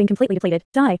life force had been completely depleted.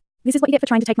 Die. This is what you get for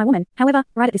trying to take my woman. However,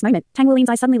 right at this moment, Tang Wuling's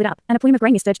eyes suddenly lit up, and a plume of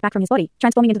grey mist surged back from his body,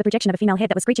 transforming into the projection of a female head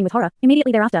that was screeching with horror.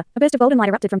 Immediately thereafter, a burst of golden light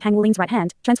erupted from Tang Wuling's right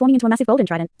hand, transforming into a massive golden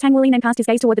trident. Tang Wuling then cast his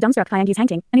gaze toward the dumbstruck Kaiangyu's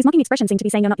Hanting, and his mocking expression seemed to be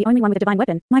saying, "You're not the only one with a divine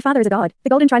weapon. My father is a god." The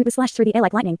golden trident was slashed through the air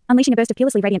like lightning, unleashing a burst of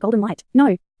peerlessly radiant golden light.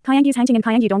 "No!" Kaiangyu's Hanting and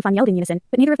Kaiangyu Dou yelled in unison,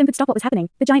 but neither of them could stop what was happening.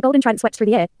 The giant golden trident swept through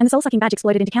the air, and the soul-sucking badge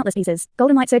exploded into countless pieces.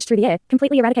 Golden light surged through the air,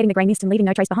 completely eradicating the grey mist and leaving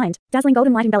no trace behind. Dazzling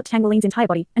golden light enveloped Tang Wuling's entire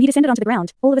body, and he descended onto the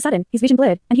ground. All of a sudden, his vision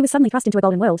blurred, and he was suddenly thrust into a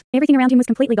golden world. Everything around him was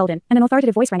completely golden, and an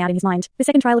authoritative voice rang out in his mind. The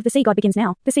second trial of the sea god begins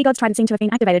now. The sea god's trident seemed to have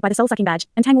been activated by the soul-sucking badge,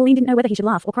 and Tang Wuling didn't know whether he should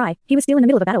laugh or cry. He was still in the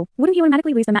middle of a battle. Wouldn't he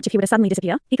automatically lose the match if he were to suddenly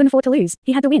disappear? He couldn't afford to lose.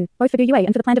 He had to win, both for Douluo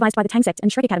and for the plan devised by the Tang sect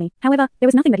and Shrek Academy. However, there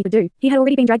was nothing that he could do. He had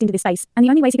already been dragged into this space, and the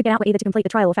only ways he could get out were either to complete the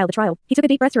trial or fail the trial. He took a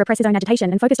deep breath to repress his own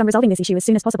agitation and focused on resolving this issue as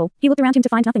soon as possible. He looked around him to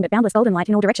find nothing but boundless golden light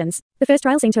in all directions. The first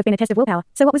trial seemed to have been a test of willpower,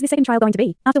 so what was the second trial going to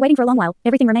be? After waiting for a long while,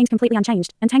 everything remained completely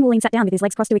unchanged, and Tang Wuling sat down with his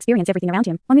legs crossed to experience everything around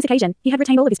him. On this occasion, he had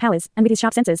retained all of his powers, and with his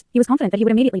sharp senses, he was confident that he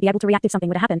would immediately be able to react if something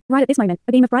were to happen. Right at this moment,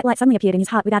 a beam of bright light suddenly appeared in his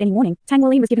heart without any warning. Tang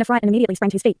Wuling was given a fright and immediately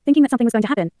sprang to his feet, thinking that something was going to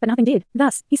happen, but nothing did.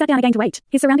 Thus, he sat down again to wait.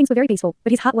 His surroundings were very peaceful,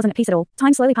 but his heart wasn't at peace at all.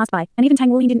 Time slowly passed by, and even Tang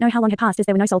Wuling didn't know how long had passed as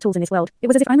there were no soul tools in this world. It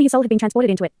was as if only his soul had been transported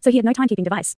into it, so he had no timekeeping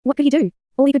device. What could he do?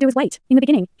 All he could do was wait. In the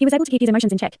beginning, he was able to keep his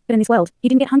emotions in check, but in this world, he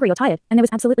didn't get hungry or tired, and there was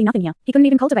absolutely nothing here. He couldn't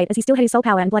even cultivate as he still had his soul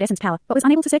power and blood essence power, but was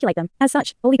unable to circulate them. As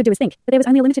such, all he could do was think, but there was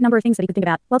only a limited number of things that he could think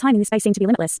about, while time in this space seemed to be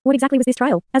limitless. What exactly was this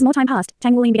trial? As more time passed,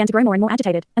 Tang Wuling began to grow more and more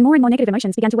agitated, and more negative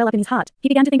emotions began to well up in his heart. He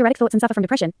began to think erratic thoughts and suffer from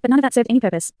depression, but none of that served any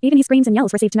purpose. Even his screams and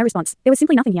yells received no response. There was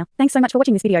simply nothing here. Thanks so much for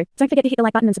watching this video. Don't forget to hit the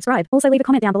like button and subscribe. Also leave a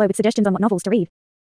comment down below with suggestions on what novels to read.